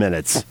in 4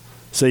 minutes.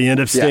 So you end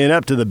up staying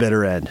up to the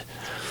bitter end.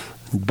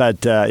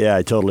 But,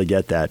 I totally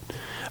get that.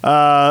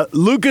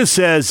 Lucas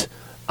says,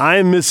 I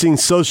am missing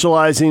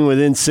socializing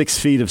within 6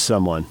 feet of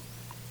someone.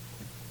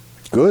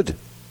 Good.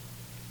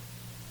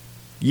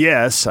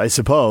 Yes, I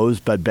suppose,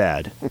 but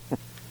bad.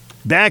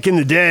 Back in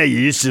the day, you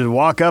used to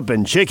walk up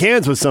and shake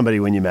hands with somebody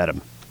when you met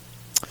them.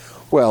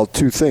 Well,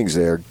 two things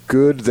there.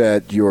 Good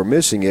that you're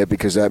missing it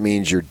because that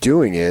means you're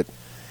doing it,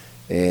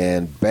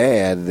 and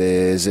bad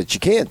is that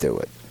you can't do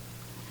it.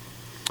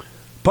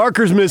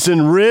 Parker's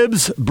missing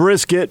ribs,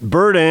 brisket,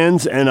 bird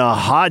ends, and a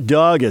hot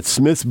dog at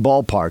Smith's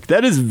Ballpark.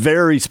 That is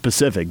very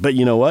specific, but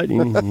you know what? He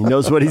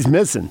knows what he's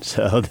missing,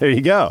 so there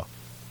you go.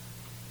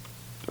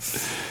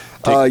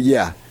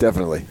 Yeah,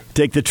 definitely.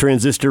 Take the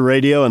transistor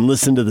radio and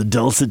listen to the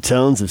dulcet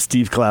tones of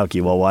Steve Klauke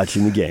while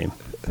watching the game.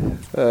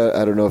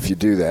 I don't know if you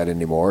do that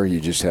anymore. You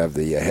just have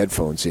the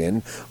headphones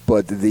in.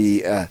 But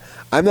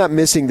I'm not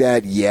missing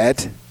that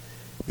yet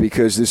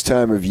because this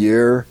time of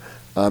year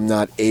I'm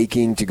not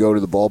aching to go to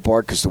the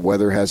ballpark because the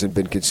weather hasn't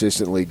been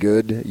consistently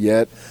good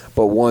yet.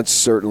 But once,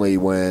 certainly,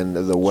 when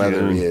the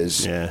weather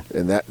is,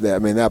 and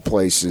that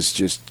place is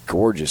just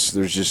gorgeous.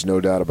 There's just no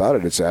doubt about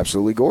it. It's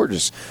absolutely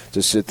gorgeous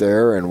to sit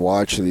there and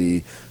watch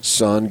the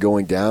sun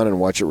going down and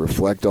watch it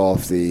reflect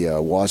off the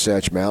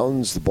Wasatch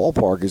Mountains. The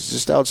ballpark is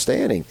just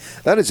outstanding.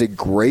 That is a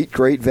great,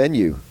 great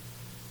venue.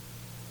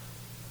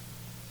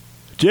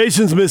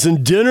 Jason's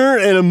missing dinner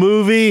and a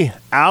movie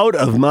out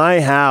of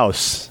my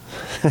house.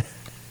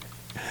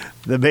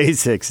 The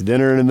basics,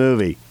 dinner and a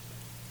movie.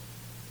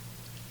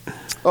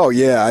 Oh,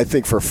 yeah, I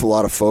think for a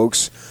lot of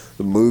folks,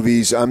 the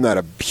movies, I'm not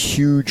a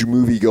huge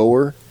movie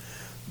goer,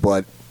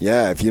 but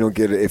yeah, if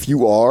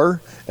you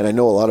are, and I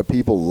know a lot of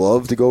people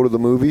love to go to the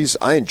movies,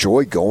 I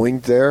enjoy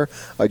going there.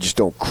 I just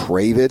don't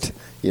crave it.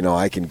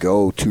 I can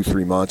go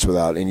 2-3 months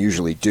without, and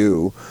usually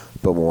do,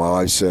 but when my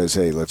wife says,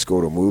 hey, let's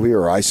go to a movie,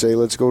 or I say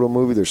let's go to a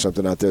movie, there's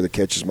something out there that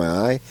catches my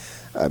eye.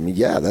 I mean,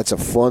 yeah, that's a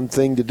fun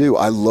thing to do.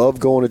 I love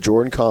going to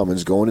Jordan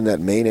Commons, going in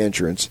that main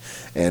entrance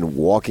and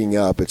walking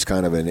up. It's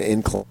kind of an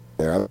incline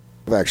there.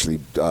 I've actually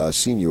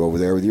seen you over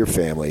there with your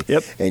family.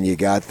 Yep. And you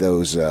got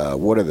those,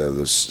 what are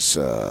those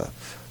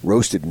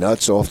roasted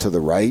nuts off to the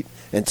right,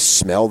 and to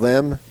smell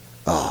them,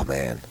 oh,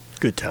 man.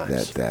 Good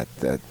times.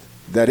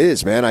 That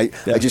is, man. I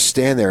just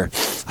stand there,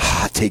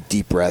 take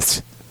deep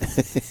breaths.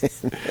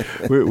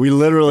 we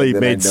literally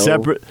made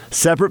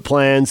separate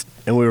plans,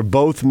 and we were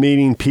both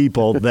meeting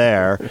people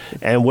there.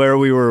 And where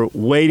we were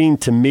waiting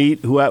to meet,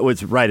 who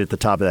was right at the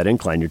top of that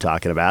incline you're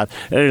talking about,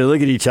 and we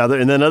look at each other,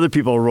 and then other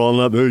people are rolling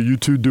up. Hey, you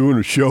two doing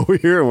a show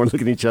here? And we're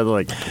looking at each other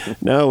like,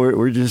 no,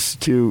 we're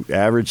just two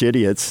average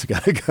idiots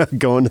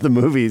going to the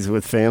movies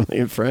with family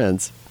and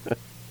friends.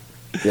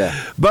 Yeah.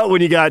 But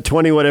when you got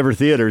 20 whatever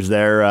theaters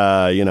there,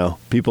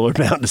 people are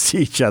bound to see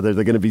each other.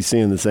 They're going to be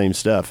seeing the same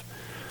stuff.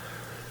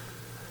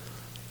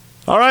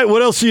 All right,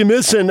 what else are you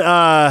missing?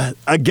 A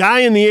guy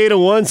in the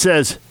 801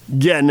 says,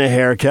 getting a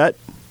haircut.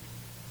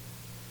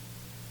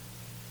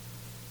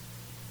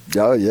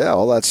 Oh, yeah,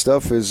 all that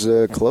stuff is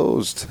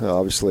closed.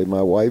 Obviously,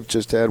 my wife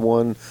just had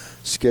one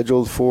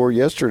scheduled for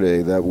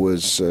yesterday that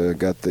was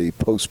got the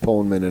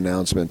postponement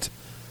announcement.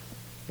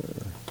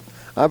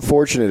 I'm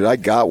fortunate. I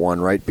got one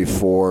right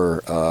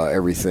before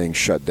everything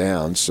shut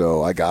down,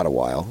 so I got a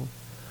while.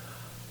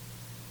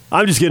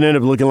 I'm just going to end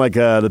up looking like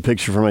the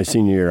picture from my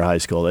senior year of high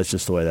school. That's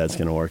just the way that's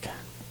going to work.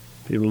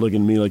 People are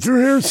looking at me like,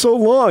 your hair's so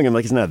long. I'm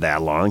like, it's not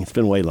that long. It's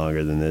been way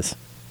longer than this.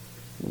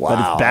 Wow. But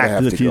it's back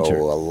to the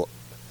future.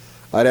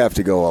 I'd have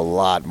to go a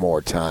lot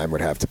more time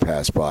would have to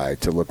pass by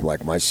to look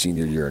like my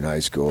senior year in high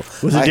school.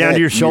 Was it down to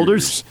your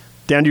shoulders?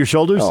 Down to your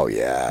shoulders? Oh,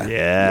 yeah.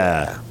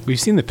 Yeah. We've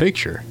seen the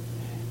picture.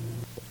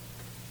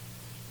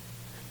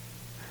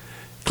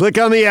 Click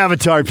on the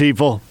avatar,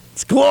 people.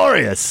 It's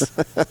glorious.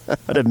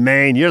 What a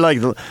mane. You're like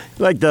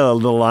the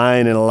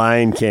lion in a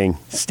Lion King.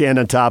 Stand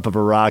on top of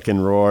a rock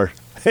and roar.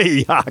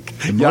 Hey, Yak.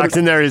 Yak's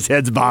in there, his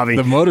head's bobbing.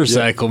 The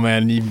motorcycle,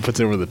 man, he puts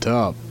it over the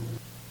top.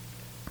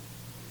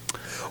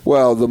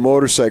 Well, the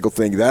motorcycle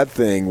thing, that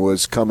thing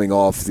was coming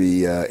off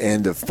the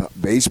end of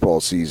baseball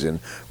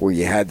season where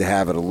you had to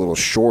have it a little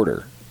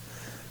shorter.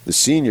 The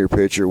senior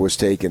picture was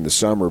taken the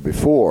summer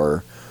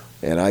before,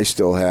 and I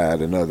still had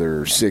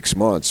another 6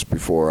 months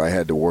before I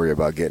had to worry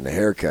about getting a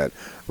haircut.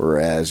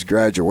 Whereas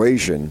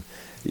graduation,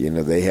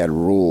 they had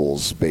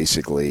rules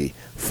basically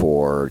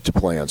to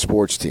play on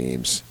sports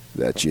teams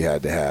that you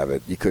had to have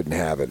it. You couldn't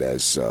have it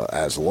as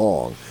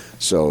long,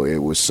 so it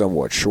was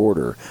somewhat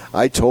shorter.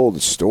 I told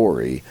the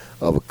story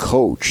of a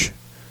coach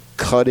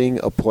cutting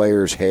a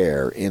player's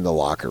hair in the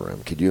locker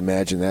room. Could you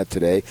imagine that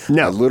today?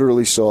 No. I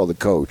literally saw the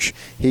coach.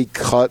 He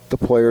cut the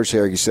player's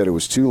hair. He said it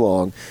was too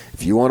long.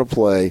 If you want to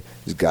play,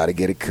 he's got to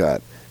get it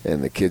cut.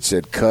 And the kid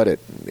said, cut it.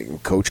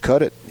 Coach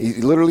cut it. He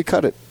literally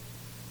cut it.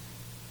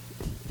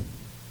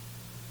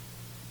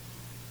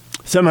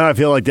 Somehow I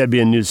feel like that'd be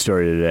a news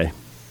story today.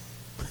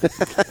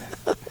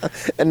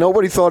 And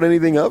nobody thought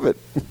anything of it.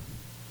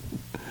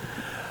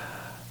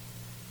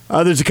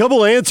 There's a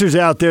couple answers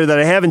out there that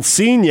I haven't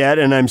seen yet,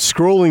 and I'm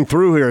scrolling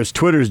through here as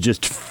Twitter's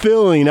just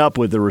filling up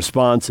with the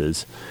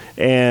responses.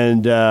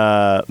 And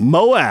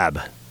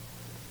Moab.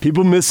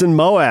 People missing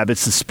Moab.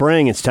 It's the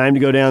spring. It's time to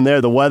go down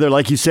there. The weather,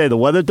 like you say, the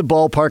weather at the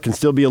ballpark can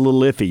still be a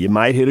little iffy. You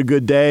might hit a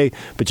good day,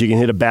 but you can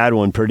hit a bad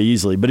one pretty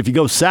easily. But if you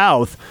go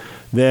south,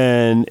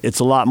 then it's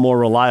a lot more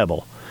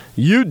reliable.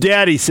 You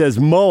Daddy says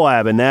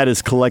Moab, and that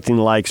is collecting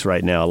likes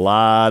right now. A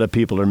lot of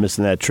people are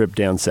missing that trip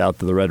down south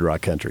to the Red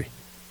Rock country.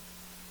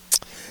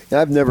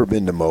 I've never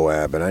been to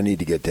Moab, and I need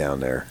to get down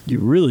there. You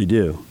really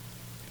do.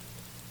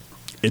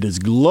 It is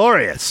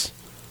glorious.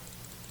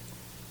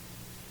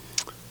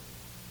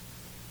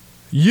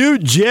 You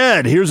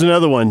Jed, here's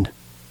another one.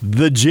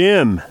 The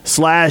gym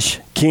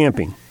 /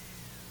 camping.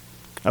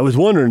 I was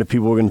wondering if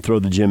people were going to throw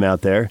the gym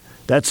out there.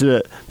 That's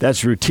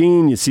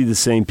routine. You see the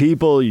same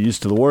people. You're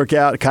used to the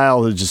workout.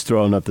 Kyle is just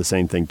throwing up the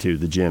same thing, too,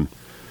 the gym.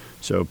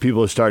 So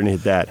people are starting to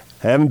hit that.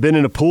 I haven't been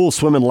in a pool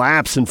swimming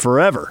laps in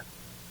forever.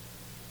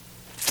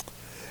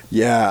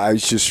 Yeah, I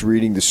was just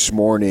reading this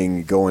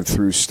morning, going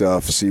through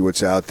stuff, see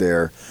what's out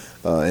there.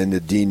 In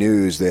the D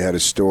News, they had a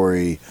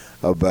story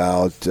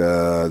about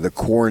the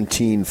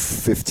Quarantine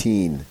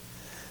 15.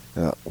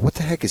 What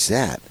the heck is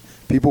that?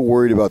 People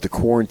worried about the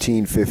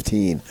Quarantine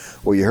 15.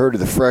 Well, you heard of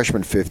the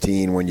Freshman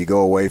 15 when you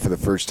go away for the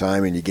first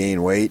time and you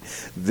gain weight.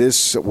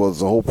 This was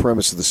the whole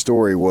premise of the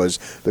story was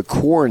the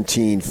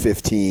Quarantine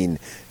 15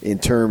 in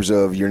terms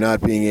of you're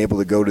not being able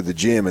to go to the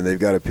gym. And they've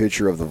got a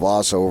picture of the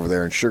Vasa over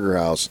there in Sugar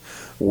House,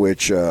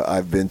 which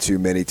I've been to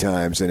many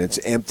times, and it's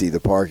empty, the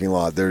parking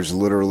lot. There's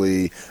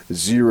literally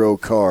 0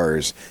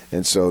 cars,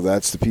 and so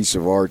that's the piece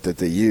of art that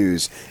they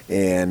use.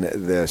 And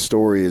the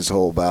story is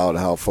all about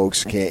how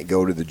folks can't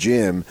go to the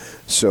gym,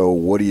 so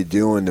what are you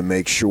doing to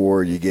make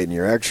sure you're getting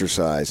your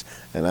exercise?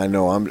 And I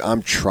know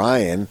I'm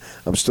trying.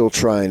 I'm still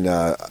trying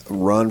to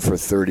run for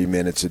 30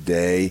 minutes a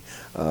day,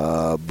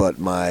 but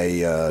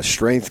my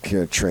strength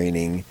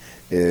training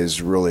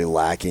is really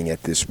lacking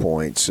at this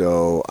point.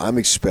 So I'm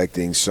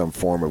expecting some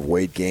form of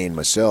weight gain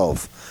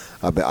myself.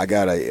 I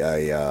got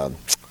a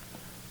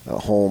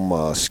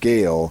home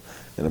scale,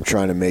 and I'm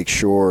trying to make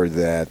sure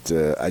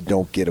that I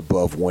don't get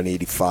above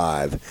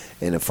 185.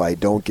 And if I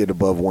don't get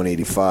above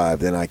 185,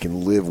 then I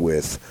can live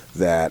with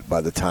that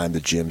by the time the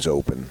gym's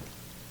open.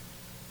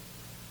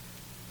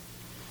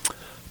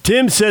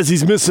 Tim says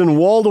he's missing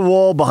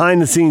wall-to-wall,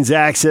 behind-the-scenes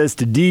access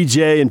to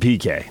DJ and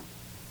PK.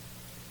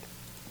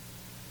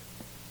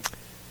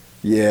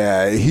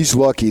 Yeah, he's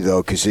lucky,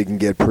 though, because it can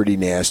get pretty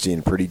nasty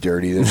and pretty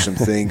dirty. There's some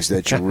things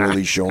that you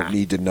really don't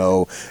need to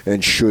know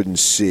and shouldn't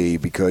see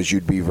because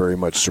you'd be very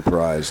much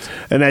surprised.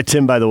 And that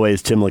Tim, by the way,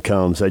 is Tim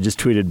LaCombs. I just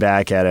tweeted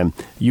back at him,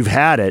 you've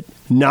had it.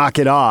 Knock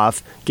it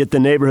off. Get the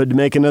neighborhood to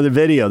make another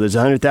video. There's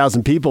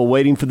 100,000 people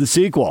waiting for the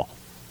sequel.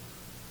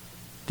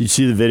 Did you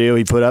see the video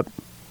he put up?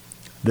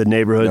 The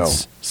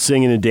neighborhood's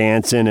singing and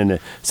dancing, and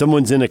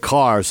someone's in a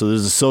car, so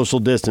there's a social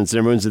distance.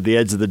 Everyone's at the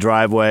edge of the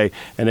driveway,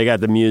 and they got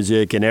the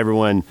music, and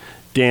everyone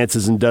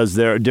dances and does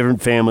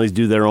different families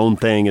do their own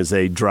thing as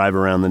they drive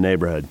around the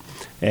neighborhood.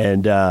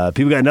 And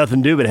people got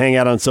nothing to do but hang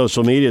out on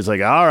social media. It's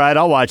like, all right,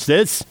 I'll watch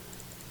this.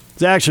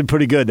 It's actually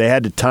pretty good. They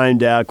had to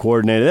timed out,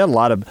 coordinated. They had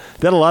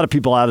a lot of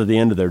people out at the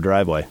end of their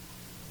driveway.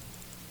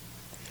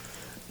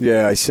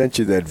 Yeah, I sent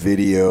you that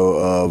video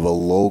of a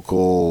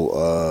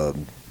local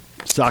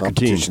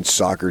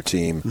soccer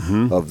team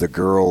of the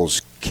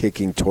girls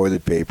kicking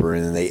toilet paper,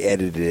 and then they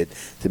edited it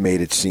to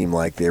make it seem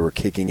like they were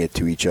kicking it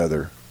to each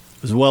other.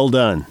 It was well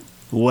done.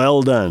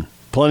 Well done.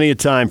 Plenty of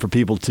time for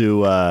people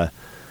to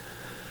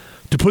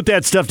put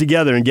that stuff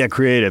together and get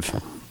creative.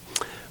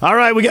 All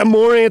right, we got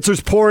more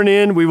answers pouring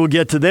in. We will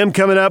get to them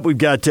coming up. We've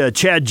got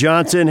Chad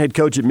Johnson, head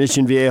coach at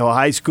Mission Viejo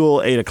High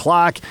School, 8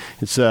 o'clock.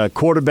 It's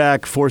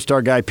quarterback,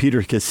 4-star guy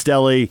Peter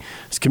Castelli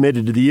is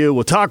committed to the U.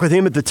 We'll talk with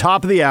him at the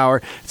top of the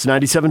hour. It's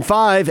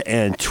 97.5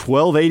 and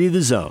 1280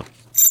 The Zone.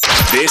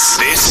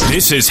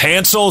 This is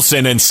Hans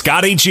Olsen and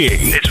Scotty G.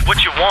 It's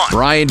what you want.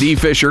 Brian D.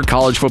 Fisher,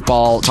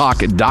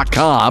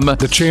 collegefootballtalk.com.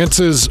 The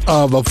chances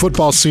of a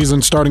football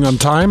season starting on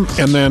time,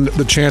 and then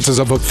the chances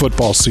of a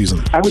football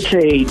season. I would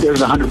say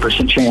there's a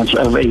 100% chance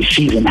of a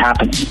season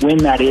happening. When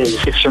that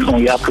is, it's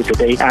certainly up for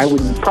debate. I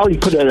would probably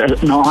put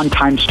an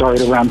on-time start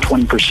at around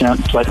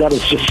 20%, but that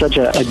is just such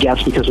a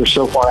guess because we're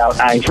so far out.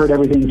 I've heard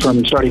everything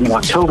from starting in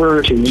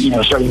October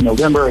to starting in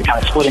November and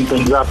kind of splitting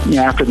things up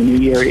after the new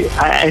year.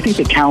 I think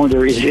the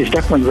calendar is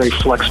definitely very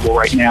flexible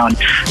right now, and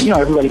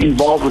everybody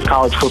involved with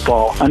college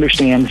football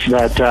understands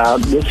that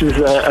this is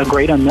a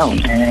great unknown,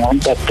 and I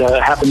think that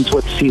happens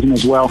with the season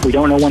as well. We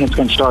don't know when it's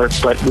going to start,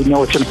 but we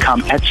know it's going to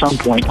come at some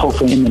point,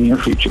 hopefully in the near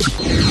future.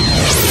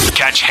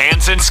 Catch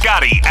Hans and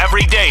Scotty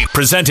every day,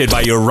 presented by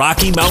your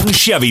Rocky Mountain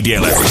Chevy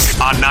dealers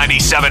on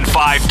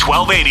 97.5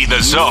 1280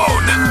 The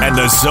Zone and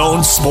The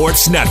Zone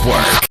Sports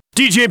Network.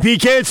 DJ and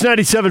PK, it's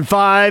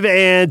 97.5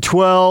 and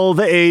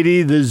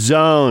 1280 The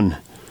Zone.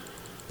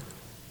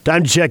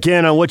 Time to check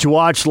in on what you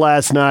watched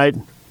last night.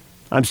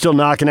 I'm still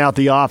knocking out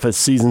The Office,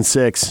 Season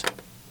 6.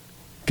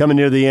 Coming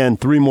near the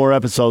end. 3 more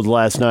episodes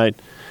last night.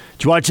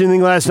 Did you watch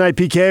anything last night,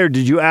 PK, or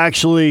did you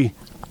actually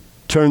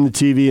turn the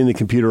TV and the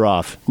computer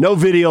off? No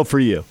video for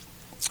you.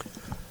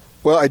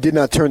 Well, I did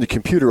not turn the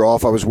computer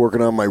off. I was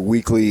working on my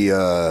weekly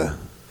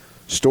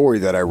story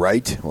that I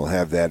write. We'll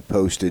have that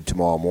posted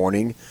tomorrow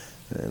morning.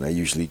 And I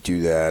usually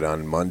do that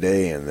on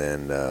Monday and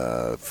then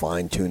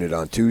fine-tune it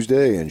on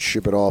Tuesday and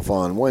ship it off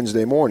on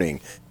Wednesday morning.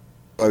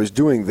 I was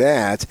doing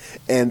that,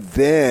 and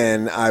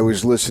then I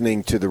was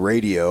listening to the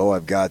radio.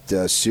 I've got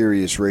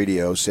Sirius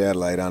Radio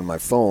satellite on my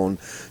phone,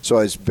 so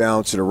I was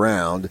bouncing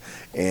around,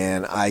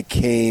 and I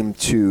came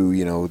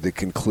to, the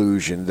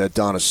conclusion that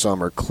Donna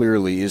Summer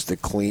clearly is the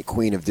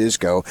queen of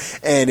disco,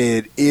 and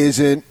it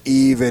isn't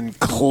even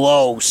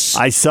close.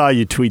 I saw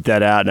you tweet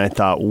that out, and I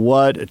thought,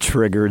 what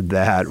triggered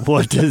that?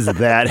 What does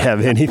that have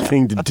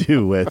anything to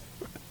do with?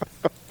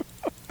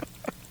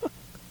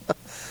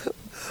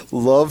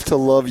 Love to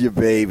Love You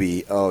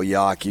Baby. Oh,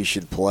 yuck, you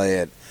should play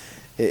it.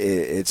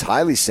 It's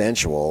highly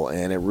sensual,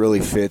 and it really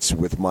fits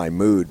with my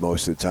mood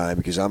most of the time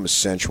because I'm a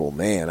sensual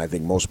man. I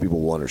think most people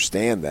will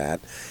understand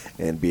that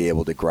and be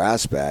able to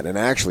grasp that and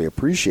actually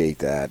appreciate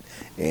that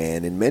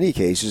and in many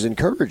cases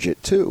encourage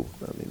it too.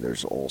 I mean,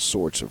 there's all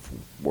sorts of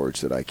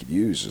words that I could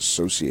use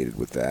associated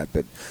with that,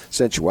 but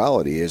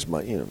sensuality is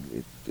my,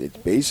 it's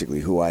basically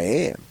who I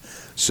am.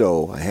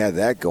 So I had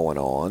that going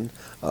on,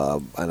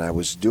 and I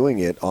was doing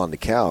it on the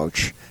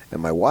couch,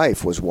 and my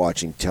wife was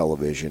watching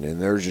television,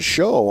 and there's a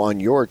show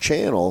on your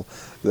channel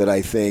that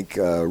I think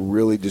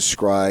really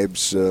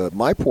describes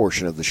my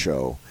portion of the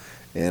show.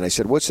 And I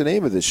said, what's the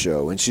name of this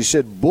show? And she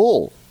said,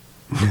 Bull.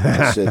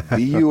 I said,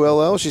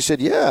 B-U-L-L? She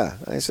said, yeah.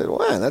 I said,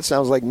 wow, that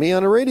sounds like me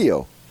on the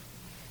radio.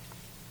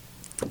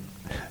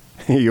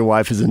 Your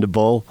wife is into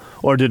Bull?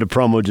 Or did a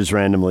promo just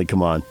randomly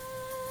come on?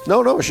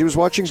 No, she was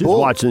watching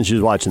Bull. She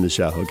was watching the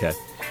show, okay.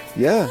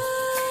 Yeah.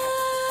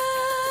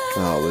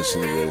 Oh,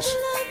 listen to this.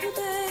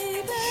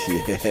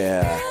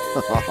 Yeah.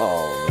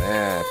 Oh,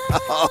 man.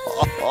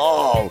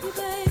 Oh,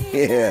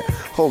 yeah.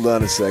 Hold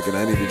on a second.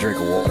 I need a drink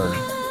of water.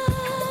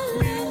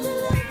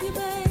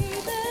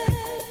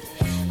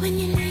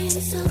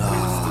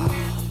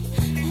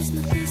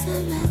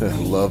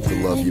 Love to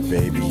Love You,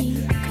 Baby.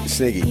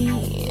 Siggy. Go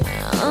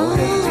ahead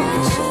and do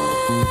this song.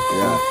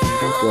 Yeah.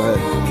 Go ahead.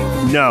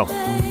 No.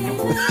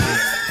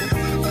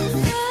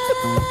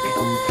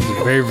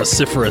 Very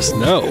vociferous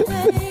no.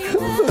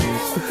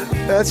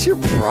 That's your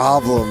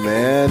problem,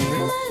 man.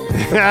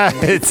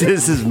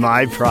 This is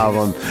my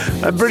problem.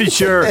 I'm pretty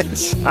sure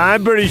it's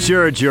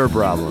your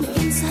problem.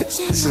 This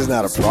is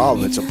not a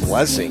problem. It's a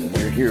blessing.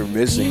 You're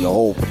missing the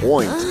whole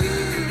point.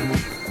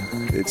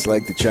 It's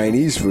like the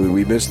Chinese food.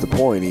 We missed the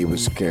point. He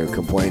was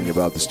complaining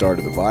about the start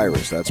of the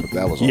virus. That's what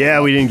that was all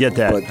about. We didn't get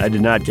that. But, I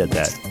did not get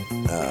that.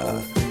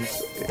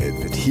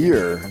 But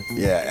here,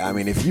 I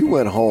mean, if you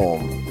went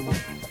home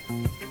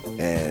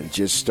and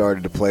just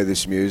started to play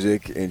this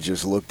music and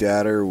just looked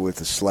at her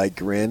with a slight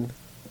grin,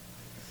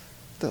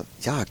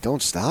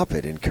 don't stop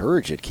it.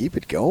 Encourage it. Keep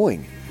it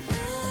going.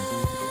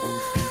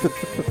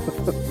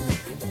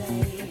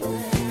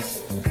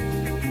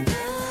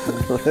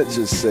 Let's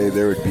just say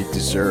there would be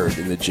dessert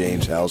in the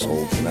James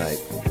household tonight.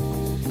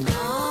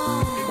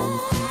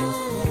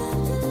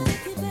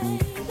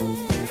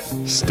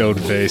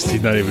 Stone-faced.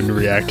 He's not even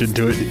reacting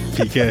to it,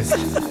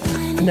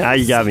 PK. Now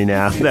you got me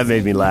now. That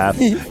made me laugh.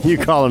 You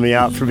calling me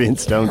out for being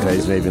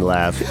stone-faced made me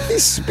laugh.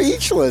 He's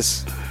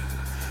speechless.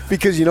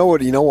 Because you know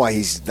what? You know why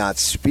he's not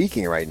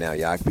speaking right now,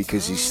 Yak?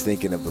 Because he's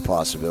thinking of the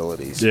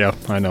possibilities. Yeah,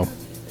 I know.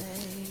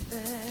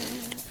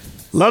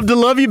 Love to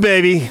love you,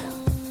 baby.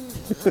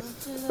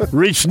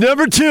 Reached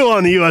number 2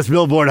 on the U.S.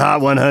 Billboard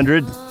Hot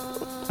 100. All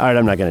right,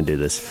 I'm not going to do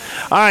this.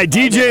 All right,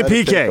 DJ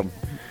PK.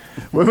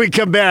 When we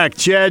come back,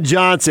 Chad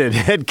Johnson,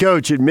 head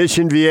coach at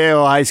Mission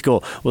Viejo High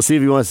School. We'll see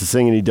if he wants to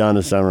sing any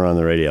Donna Summer on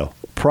the radio.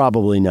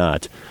 Probably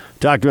not.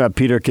 Talking about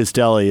Peter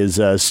Castelli, his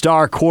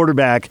star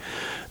quarterback.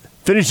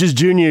 Finished his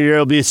junior year.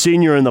 He'll be a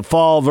senior in the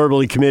fall,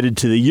 verbally committed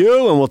to the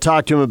U, and we'll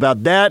talk to him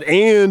about that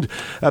and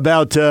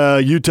about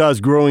Utah's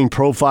growing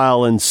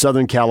profile in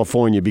Southern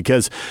California,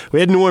 because we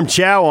had Norm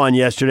Chow on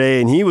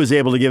yesterday, and he was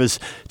able to give us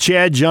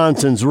Chad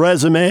Johnson's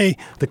resume,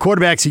 the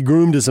quarterbacks he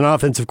groomed as an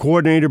offensive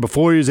coordinator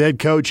before he was a head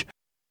coach.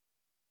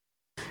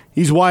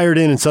 He's wired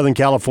in Southern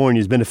California.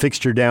 He's been a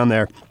fixture down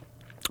there.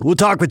 We'll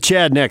talk with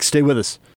Chad next. Stay with us.